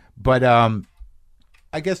 Yeah. But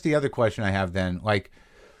I guess the other question I have then,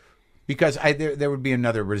 because there would be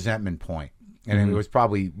another resentment point, and it was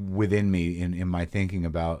probably within me in my thinking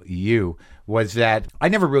about you, was that I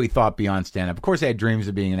never really thought beyond stand-up. Of course, I had dreams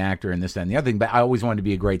of being an actor and this, that, and the other thing, but I always wanted to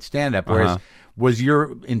be a great stand-up. Whereas, was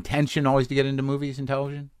your intention always to get into movies and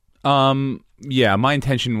television? Yeah, my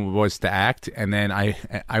intention was to act, and then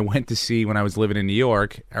I went to see, when I was living in New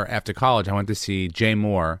York, or after college, I went to see Jay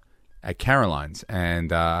Moore at Caroline's,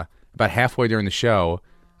 and about halfway during the show,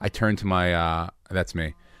 I turned to my, that's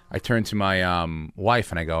me, I turned to my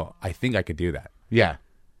wife and I go, I think I could do that. Yeah.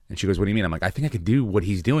 And she goes, what do you mean? I'm like, I think I could do what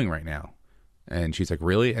he's doing right now. And she's like,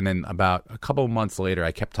 really? And then about a couple of months later,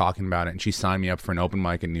 I kept talking about it, and she signed me up for an open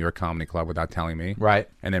mic in New York Comedy Club without telling me. Right.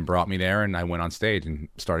 And then brought me there, and I went on stage and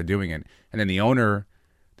started doing it. And then the owner,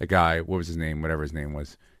 the guy, what was his name, whatever his name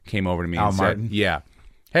was, came over to me and Martin. said, yeah,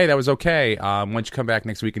 hey, that was okay. Why don't you come back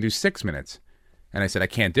next week and do 6 minutes? And I said, I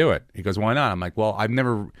can't do it. He goes, why not? I'm like, well,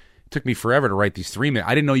 it took me forever to write these 3 minutes.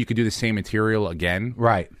 I didn't know you could do the same material again.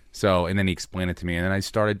 Right. So, and then he explained it to me, and then I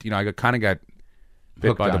started, I kind of got bit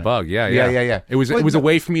Hooked by the on it. bug. Yeah. It was a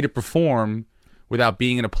way for me to perform without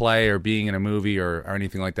being in a play or being in a movie or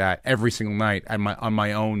anything like that every single night on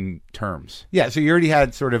my own terms. Yeah, so you already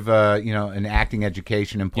had sort of an acting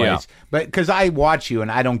education in place. Yeah. But because I watch you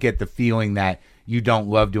and I don't get the feeling that you don't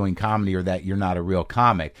love doing comedy or that you're not a real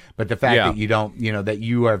comic. But the fact that you don't, that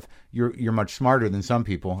you're much smarter than some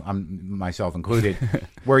people, myself included,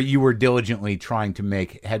 where you were diligently trying to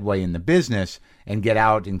make headway in the business and get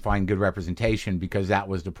out and find good representation because that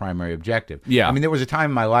was the primary objective. Yeah. I mean, there was a time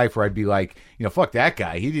in my life where I'd be like, fuck that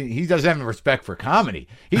guy. He doesn't have respect for comedy.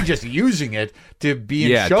 He's just using it to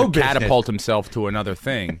be in show to business. catapult himself to another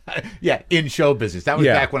thing. Yeah, in show business. That was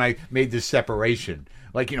back when I made this separation.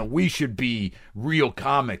 Like, we should be real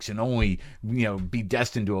comics and only, be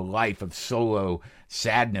destined to a life of solo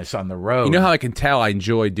sadness on the road. You know how I can tell I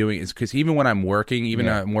enjoy doing it? It's because even when I'm working,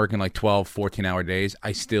 I'm working like 12, 14-hour days,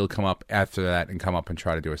 I still come up after that and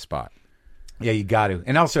try to do a spot. Yeah, you got to.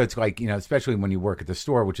 And also it's like, especially when you work at the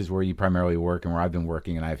store, which is where you primarily work and where I've been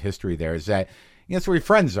working and I have history there, is that that's where your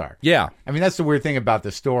friends are. Yeah. I mean, that's the weird thing about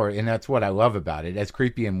the store, and that's what I love about it. As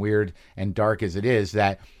creepy and weird and dark as it is,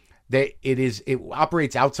 that it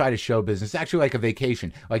operates outside of show business. It's actually like a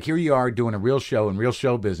vacation. Like here you are doing a real show in real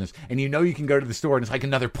show business, and you can go to the store and it's like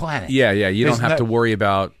another planet. Yeah. You don't have to worry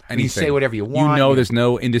about anything. You say whatever you want. There's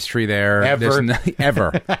no industry there. Ever.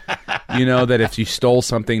 Ever. That if you stole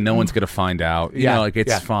something, no one's going to find out.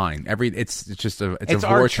 It's fine. It's just a it's a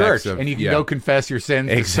our vortex church, of, and you can go confess your sins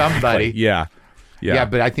to somebody. Yeah. Yeah,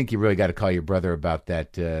 but I think you really got to call your brother about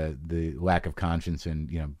that, the lack of conscience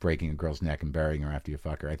and, breaking a girl's neck and burying her after you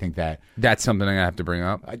fuck her. I think that's something I have to bring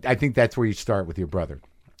up. I think that's where you start with your brother.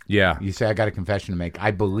 Yeah. You say, I got a confession to make.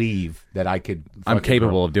 I believe that I could fuck I'm a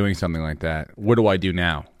capable girl. of doing something like that. What do I do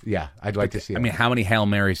now? Yeah, I'd like to see it. I mean, how many Hail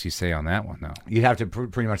Marys do you say on that one, though? You'd have to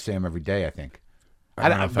pretty much say them every day, I think. I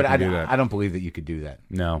don't know if I can do that. I don't believe that you could do that.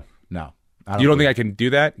 No. I you don't think I can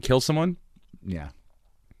do that? Kill someone? Yeah.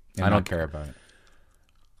 I don't care about it.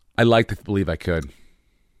 I like to believe I could.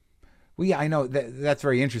 Well, yeah, I know that's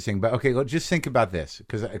very interesting. But okay, just think about this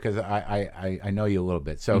because I know you a little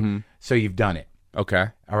bit. So so you've done it. Okay.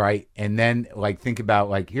 All right. And then, like, think about,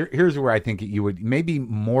 like, here's where I think you would, maybe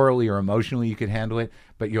morally or emotionally you could handle it,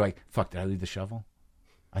 but you're like, fuck, did I leave the shovel?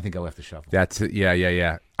 I think I left the shovel. That's it.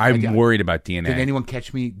 Yeah. I'm worried about DNA. Did anyone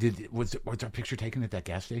catch me? Was our picture taken at that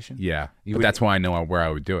gas station? Yeah. But that's why I know where I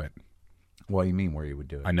would do it. What do you mean where you would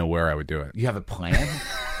do it? I know where I would do it. You have a plan?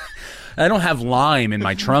 I don't have lime in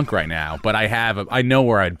my trunk right now, but I know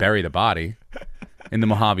where I'd bury the body in the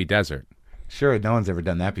Mojave Desert. Sure, no one's ever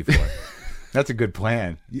done that before. That's a good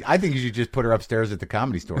plan. I think you should just put her upstairs at the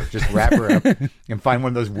Comedy Store. Just wrap her up and find one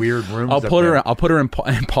of those weird rooms. I'll put her in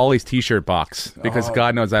Paulie's t-shirt box because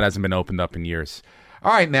God knows that hasn't been opened up in years.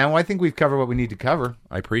 All right, man. Well, I think we've covered what we need to cover.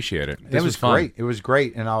 I appreciate it. It was fun. great. It was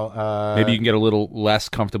great, and I'll maybe you can get a little less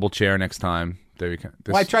comfortable chair next time. There you go.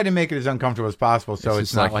 Well, I tried to make it as uncomfortable as possible, so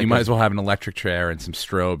it's not like you might as well have an electric chair and some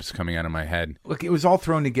strobes coming out of my head. Look, it was all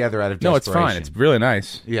thrown together out of No, desperation. it's fine. It's really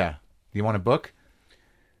nice. Yeah. Do you want a book?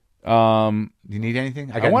 Do you need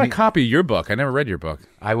anything? I want a copy of your book. I never read your book.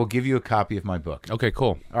 I will give you a copy of my book. Okay,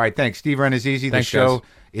 cool. All right, thanks. Steve Rannazzisi. The show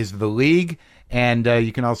is The League, and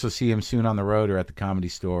you can also see him soon on the road or at the Comedy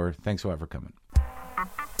Store. Thanks a lot for coming.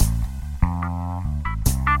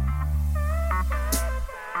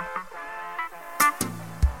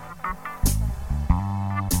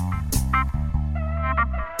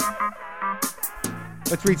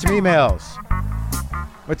 Let's read some emails.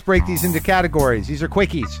 Let's break these into categories. These are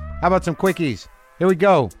quickies. How about some quickies? Here we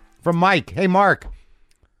go. From Mike. Hey, Mark.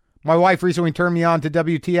 My wife recently turned me on to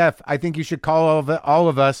WTF. I think you should call all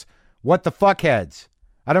of us what the fuckheads.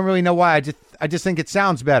 I don't really know why. I just think it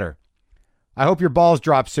sounds better. I hope your balls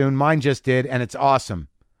drop soon. Mine just did, and it's awesome.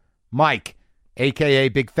 Mike, a.k.a.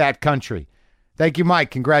 Big Fat Country. Thank you,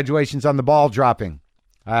 Mike. Congratulations on the ball dropping.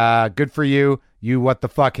 Good for you. You what the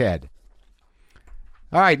fuckhead.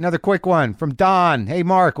 All right, another quick one from Don. Hey,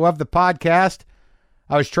 Mark, love the podcast.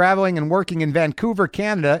 I was traveling and working in Vancouver,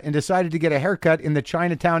 Canada, and decided to get a haircut in the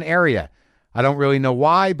Chinatown area. I don't really know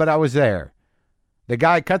why, but I was there. The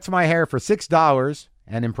guy cuts my hair for $6,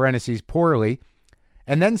 and in parentheses, poorly,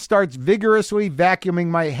 and then starts vigorously vacuuming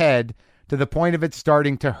my head to the point of it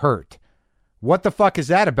starting to hurt. What the fuck is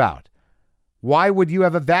that about? Why would you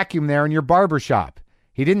have a vacuum there in your barber shop?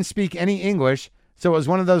 He didn't speak any English, so it was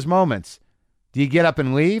one of those moments. Do you get up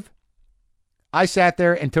and leave? I sat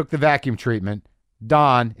there and took the vacuum treatment.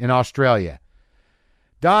 Don in Australia.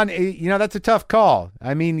 Don, that's a tough call.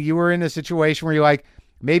 I mean, you were in a situation where you're like,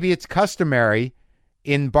 maybe it's customary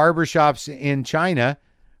in barbershops in China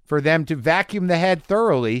for them to vacuum the head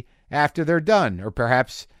thoroughly after they're done. Or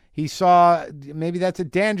perhaps he saw, maybe that's a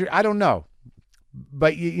dandruff. I don't know.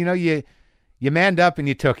 But, you manned up and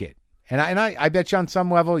you took it. And I bet you on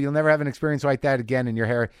some level you'll never have an experience like that again, and your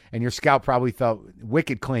hair and your scalp probably felt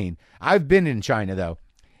wicked clean. I've been in China, though,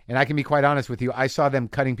 and I can be quite honest with you. I saw them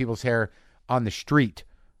cutting people's hair on the street.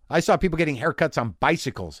 I saw people getting haircuts on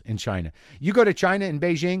bicycles in China. You go to China in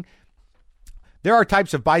Beijing, there are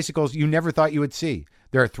types of bicycles you never thought you would see.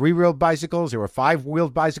 There are 3-wheeled bicycles. There are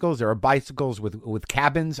 5-wheeled bicycles. There are bicycles with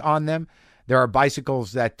cabins on them. There are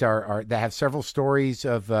bicycles that have several stories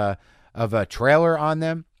of a trailer on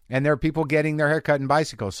them. And there are people getting their haircut in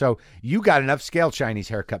bicycles. So you got an upscale Chinese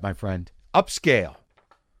haircut, my friend. Upscale.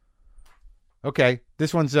 Okay,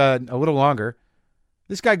 this one's a little longer.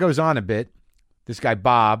 This guy goes on a bit. This guy,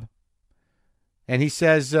 Bob. And he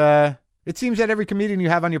says, it seems that every comedian you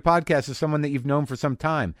have on your podcast is someone that you've known for some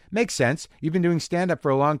time. Makes sense. You've been doing stand-up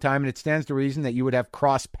for a long time, and it stands to reason that you would have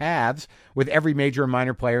crossed paths with every major and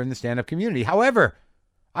minor player in the stand-up community. However,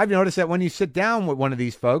 I've noticed that when you sit down with one of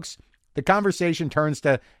these folks, the conversation turns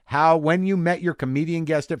to how when you met your comedian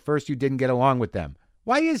guest at first, you didn't get along with them.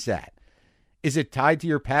 Why is that? Is it tied to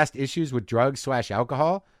your past issues with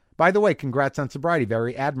drugs/alcohol? By the way, congrats on sobriety.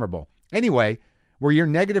 Very admirable. Anyway, were your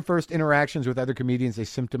negative first interactions with other comedians a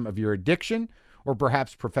symptom of your addiction, or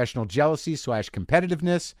perhaps professional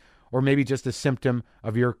jealousy/competitiveness, or maybe just a symptom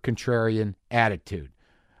of your contrarian attitude?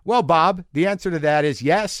 Well, Bob, the answer to that is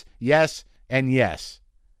yes, yes, and yes.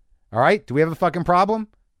 All right? Do we have a fucking problem?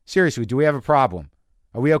 Seriously, do we have a problem?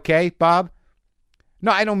 Are we okay, Bob?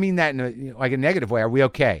 No, I don't mean that in a negative way. Are we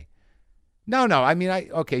okay? No. I mean,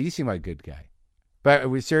 okay, you seem like a good guy. But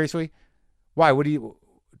seriously? Why? What do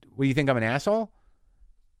you think I'm an asshole?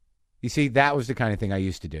 You see, that was the kind of thing I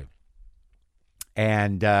used to do.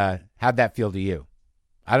 And how'd that feel to you?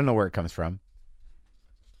 I don't know where it comes from.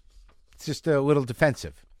 It's just a little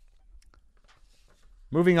defensive.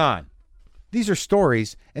 Moving on. These are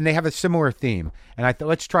stories, and they have a similar theme. And I thought,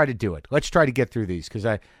 let's try to do it. Let's try to get through these, because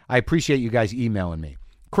I appreciate you guys emailing me.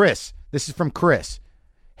 Chris, this is from Chris.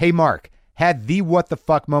 Hey, Mark, had the what the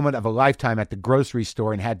fuck moment of a lifetime at the grocery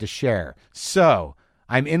store and had to share. So,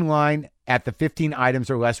 I'm in line at the 15 items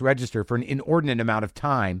or less register for an inordinate amount of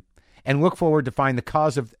time and look forward to find the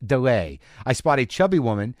cause of delay. I spot a chubby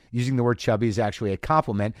woman. Using the word chubby is actually a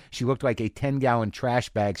compliment. She looked like a 10-gallon trash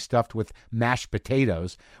bag stuffed with mashed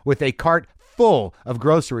potatoes, with a cart full of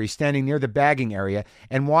groceries standing near the bagging area,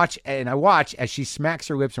 and I watch as she smacks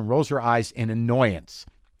her lips and rolls her eyes in annoyance.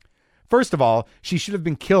 First of all, she should have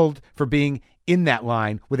been killed for being in that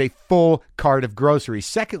line with a full cart of groceries.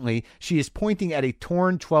 Secondly, she is pointing at a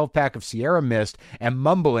torn 12-pack of Sierra Mist and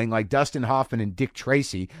mumbling like Dustin Hoffman and Dick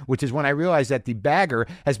Tracy, which is when I realized that the bagger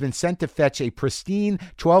has been sent to fetch a pristine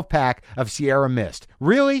 12-pack of Sierra Mist.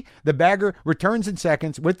 Really? The bagger returns in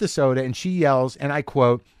seconds with the soda, and she yells, and I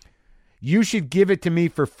quote, "You should give it to me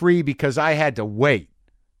for free because I had to wait,"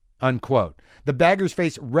 unquote. The bagger's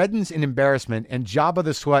face reddens in embarrassment, and Jabba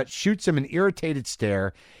the Slut shoots him an irritated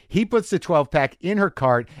stare. He puts the 12-pack in her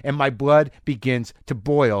cart, and my blood begins to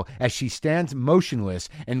boil as she stands motionless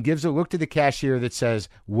and gives a look to the cashier that says,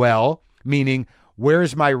 "Well," meaning,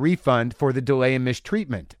 "Where's my refund for the delay in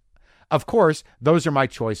mistreatment?" Of course, those are my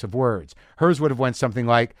choice of words. Hers would have went something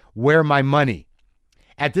like, "Where my money?"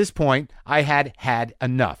 At this point, I had had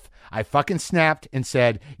enough. I fucking snapped and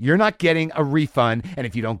said, "You're not getting a refund, and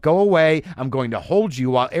if you don't go away, I'm going to hold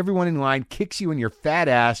you while everyone in line kicks you in your fat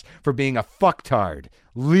ass for being a fucktard.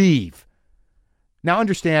 Leave." Now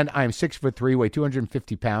understand, I am 6'3", weigh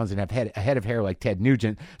 250 pounds, and have a head of hair like Ted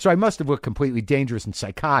Nugent, so I must have looked completely dangerous and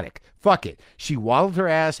psychotic. Fuck it. She waddled her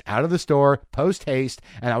ass out of the store post-haste,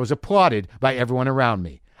 and I was applauded by everyone around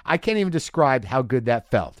me. I can't even describe how good that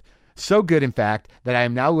felt. So good, in fact, that I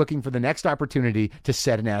am now looking for the next opportunity to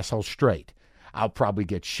set an asshole straight. I'll probably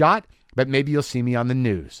get shot, but maybe you'll see me on the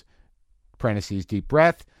news. Parentheses, deep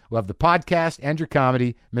breath. Love the podcast and your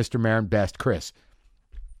comedy, Mr. Marin Best, Chris.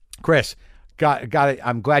 Chris, got it.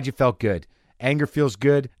 I'm glad you felt good. Anger feels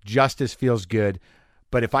good. Justice feels good.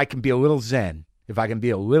 But if I can be a little zen,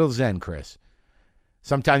 Chris,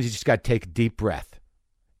 sometimes you just got to take a deep breath.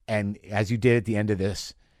 And as you did at the end of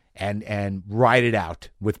this, and ride it out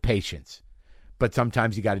with patience. But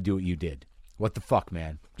sometimes you got to do what you did. What the fuck,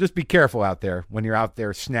 man? Just be careful out there when you're out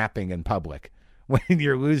there snapping in public. When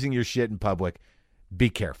you're losing your shit in public, be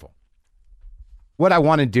careful. What I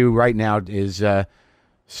want to do right now is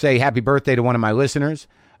say happy birthday to one of my listeners.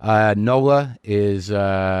 Nola is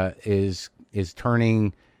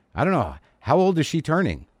turning, I don't know, how old is she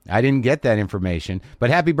turning? I didn't get that information. But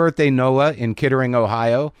happy birthday, Nola, in Kittering,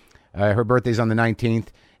 Ohio. Her birthday's on the 19th.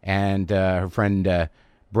 And her friend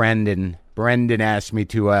Brendan asked me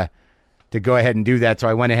to go ahead and do that, so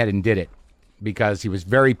I went ahead and did it because he was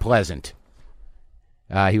very pleasant.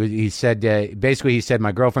 He said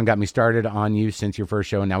my girlfriend got me started on you since your first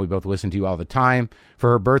show, and now we both listen to you all the time. For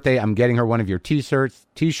her birthday, I'm getting her one of your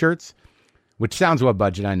t-shirts, which sounds low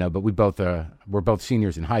budget, I know, but we're both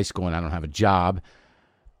seniors in high school, and I don't have a job.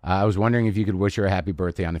 I was wondering if you could wish her a happy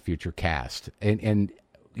birthday on the future cast, and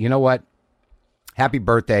you know what? Happy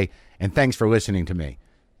birthday, and thanks for listening to me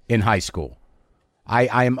in high school.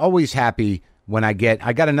 I am always happy when I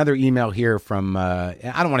got another email here from, I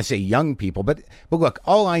don't want to say young people, but look,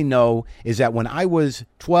 all I know is that when I was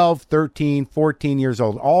 12, 13, 14 years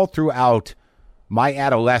old, all throughout my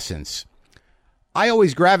adolescence, I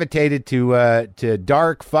always gravitated to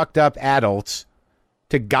dark, fucked up adults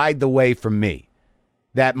to guide the way for me.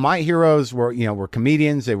 That my heroes were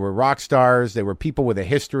comedians, they were rock stars, they were people with a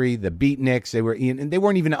history, the beatniks, and they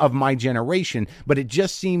weren't even of my generation, but it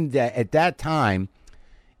just seemed that at that time,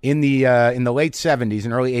 in the late 70s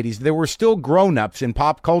and early 80s, there were still grown-ups in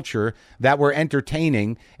pop culture that were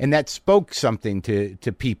entertaining and that spoke something to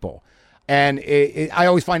people. And I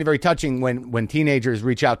always find it very touching when teenagers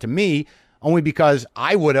reach out to me, only because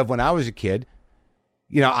I would have, when I was a kid,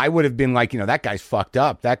 I would have been like, that guy's fucked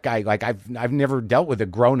up. That guy, like, I've never dealt with a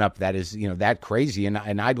grown-up that is, that crazy, and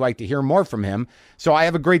I'd like to hear more from him. So I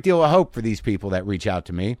have a great deal of hope for these people that reach out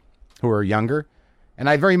to me who are younger. And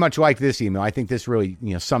I very much like this email. I think this really,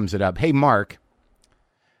 sums it up. Hey, Mark,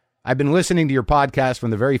 I've been listening to your podcast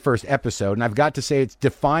from the very first episode, and I've got to say it's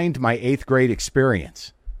defined my 8th grade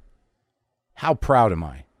experience. How proud am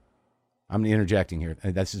I? I'm interjecting here.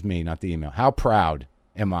 This is me, not the email. How proud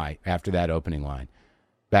am I after that opening line?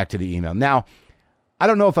 Back to the email. Now, I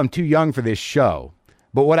don't know if I'm too young for this show,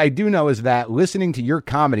 but what I do know is that listening to your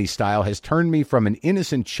comedy style has turned me from an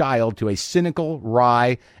innocent child to a cynical,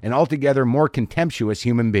 wry, and altogether more contemptuous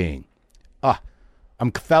human being.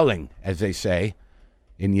 I'm kvelling, as they say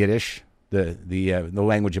in Yiddish, the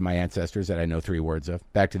language of my ancestors that I know 3 words of.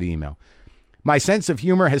 Back to the email. My sense of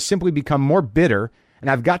humor has simply become more bitter, and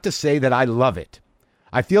I've got to say that I love it.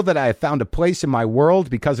 I feel that I have found a place in my world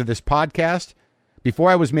because of this podcast.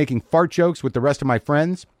 Before I was making fart jokes with the rest of my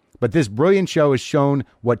friends, But this brilliant show has shown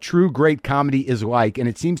what true great comedy is like, and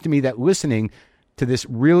it seems to me that listening to this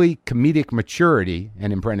really comedic maturity,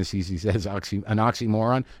 and in parentheses he says an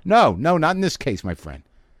oxymoron. No, not in this case, my friend.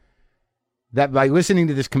 That by listening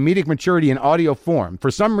to this comedic maturity in audio form,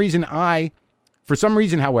 for some reason,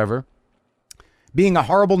 however, being a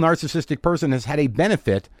horrible narcissistic person has had a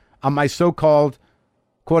benefit on my so-called,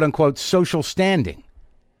 quote-unquote, social standing.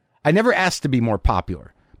 I never asked to be more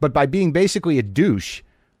popular, but by being basically a douche,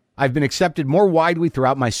 I've been accepted more widely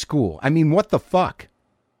throughout my school. I mean, what the fuck?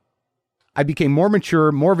 I became more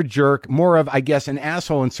mature, more of a jerk, more of, I guess, an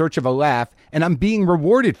asshole in search of a laugh, and I'm being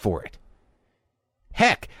rewarded for it.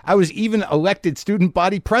 Heck, I was even elected student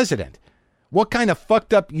body president. What kind of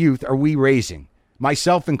fucked up youth are we raising?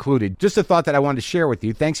 Myself included. Just a thought that I wanted to share with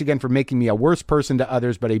you. Thanks again for making me a worse person to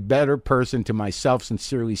others, but a better person to myself.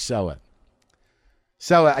 Sincerely, Sella.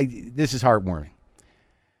 Sella, this is heartwarming.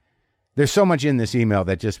 There's so much in this email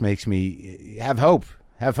that just makes me have hope.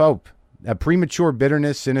 Have hope. Premature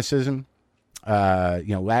bitterness, cynicism,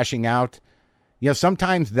 lashing out.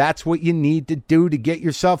 Sometimes that's what you need to do to get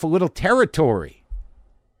yourself a little territory.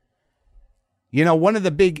 One of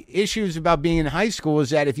the big issues about being in high school is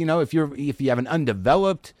that if you have an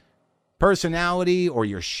undeveloped personality, or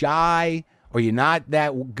you're shy, or you're not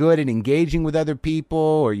that good at engaging with other people,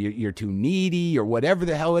 or you're too needy, or whatever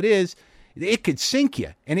the hell it is, it could sink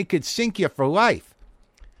you, and it could sink you for life.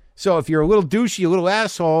 So if you're a little douchey, a little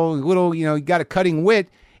asshole, a little, you got a cutting wit,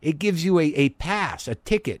 it gives you a pass, a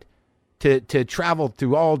ticket to travel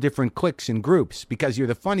through all different cliques and groups, because you're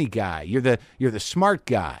the funny guy, you're the smart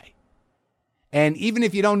guy. And even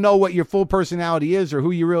if you don't know what your full personality is, or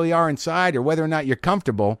who you really are inside, or whether or not you're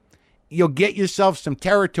comfortable, you'll get yourself some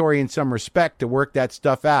territory and some respect to work that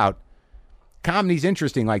stuff out. Comedy's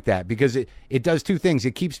interesting like that, because it does two things.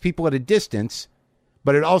 It keeps people at a distance,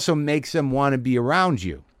 but it also makes them want to be around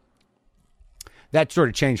you. That sort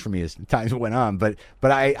of changed for me as times went on, but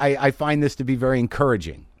I find this to be very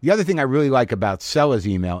encouraging. The other thing I really like about Sella's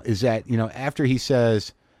email is that, after he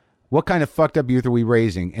says, what kind of fucked up youth are we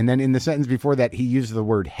raising? And then in the sentence before that, he uses the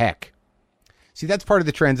word heck. See, that's part of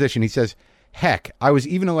the transition. He says, heck, I was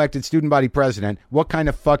even elected student body president. What kind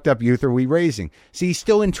of fucked up youth are we raising? See, he's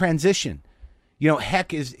still in transition.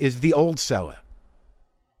 Heck is the old Sella.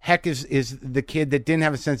 Heck is the kid that didn't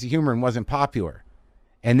have a sense of humor and wasn't popular.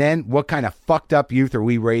 And then, what kind of fucked up youth are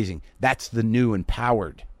we raising? That's the new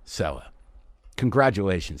empowered Sella.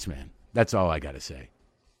 Congratulations, man. That's all I got to say.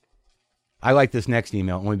 I like this next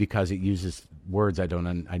email only because it uses words I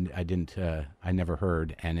never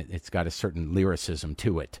heard, and it's got a certain lyricism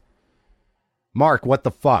to it. Mark, what the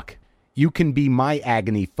fuck? You can be my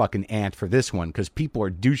agony fucking aunt for this one, because people are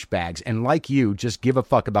douchebags, and like you, just give a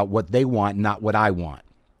fuck about what they want, not what I want.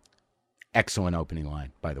 Excellent opening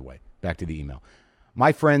line, by the way. Back to the email.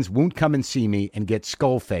 My friends won't come and see me and get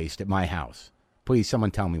skull-faced at my house. Please, someone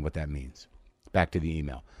tell me what that means. Back to the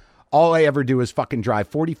email. All I ever do is fucking drive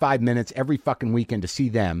 45 minutes every fucking weekend to see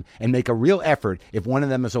them and make a real effort if one of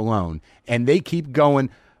them is alone. And they keep going,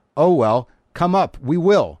 oh, well, come up, we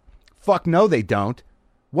will. Fuck no, they don't.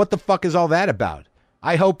 What the fuck is all that about?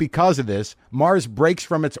 I hope because of this, Mars breaks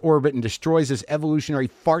from its orbit and destroys this evolutionary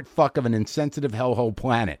fart fuck of an insensitive hellhole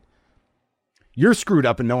planet. You're screwed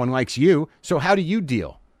up and no one likes you, so how do you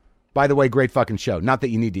deal? By the way, great fucking show. Not that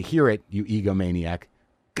you need to hear it, you egomaniac.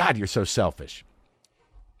 God, you're so selfish.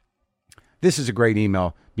 This is a great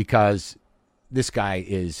email because this guy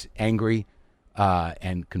is angry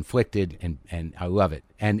and conflicted, and I love it.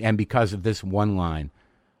 And because of this one line,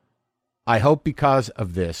 I hope because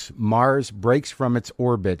of this, Mars breaks from its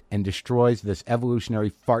orbit and destroys this evolutionary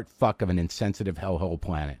fart fuck of an insensitive hellhole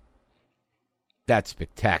planet. That's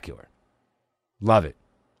spectacular. Love it.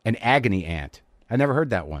 An agony ant. I never heard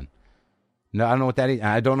that one. No, I don't know what that is.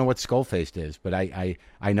 I don't know what skull-faced is, but I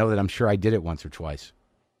know that I'm sure I did it once or twice.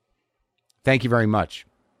 Thank you very much,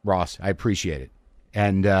 Ross. I appreciate it.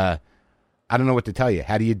 And I don't know what to tell you.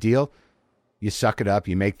 How do you deal? You suck it up.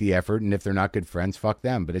 You make the effort. And if they're not good friends, fuck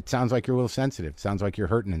them. But it sounds like you're a little sensitive. It sounds like you're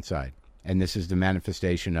hurting inside. And this is the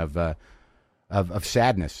manifestation of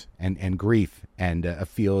sadness and grief and a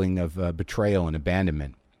feeling of betrayal and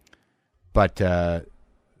abandonment. But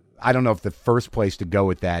I don't know if the first place to go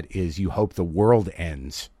with that is you hope the world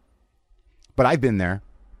ends. But I've been there.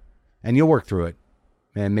 And you'll work through it.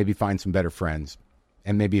 And maybe find some better friends.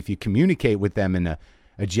 And maybe if you communicate with them in a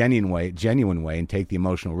genuine way and take the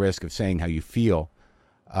emotional risk of saying how you feel,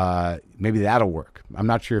 maybe that'll work. I'm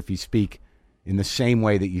not sure if you speak in the same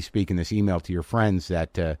way that you speak in this email to your friends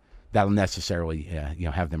that'll necessarily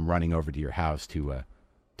have them running over to your house to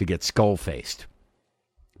get skull-faced.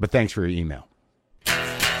 But thanks for your email.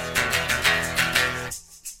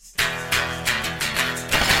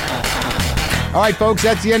 All right, folks,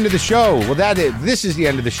 that's the end of the show. Well, this is the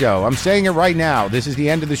end of the show. I'm saying it right now. This is the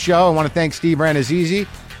end of the show. I want to thank Steve Rannazzisi,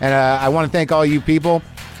 and I want to thank all you people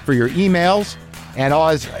for your emails. And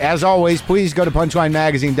as always, please go to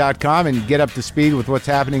punchlinemagazine.com and get up to speed with what's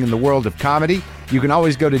happening in the world of comedy. You can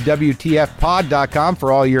always go to WTFpod.com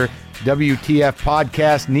for all your WTF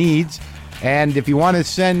podcast needs. And if you want to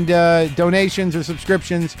send donations or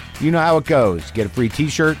subscriptions, you know how it goes. Get a free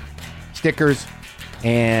T-shirt, stickers,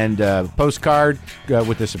 and postcard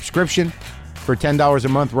with a subscription for $10 a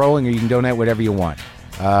month rolling, or you can donate whatever you want.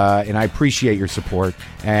 And I appreciate your support,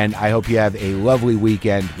 and I hope you have a lovely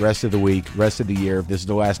weekend, rest of the week, rest of the year. If this is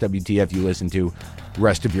the last WTF you listen to,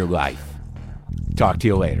 rest of your life. Talk to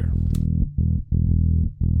you later.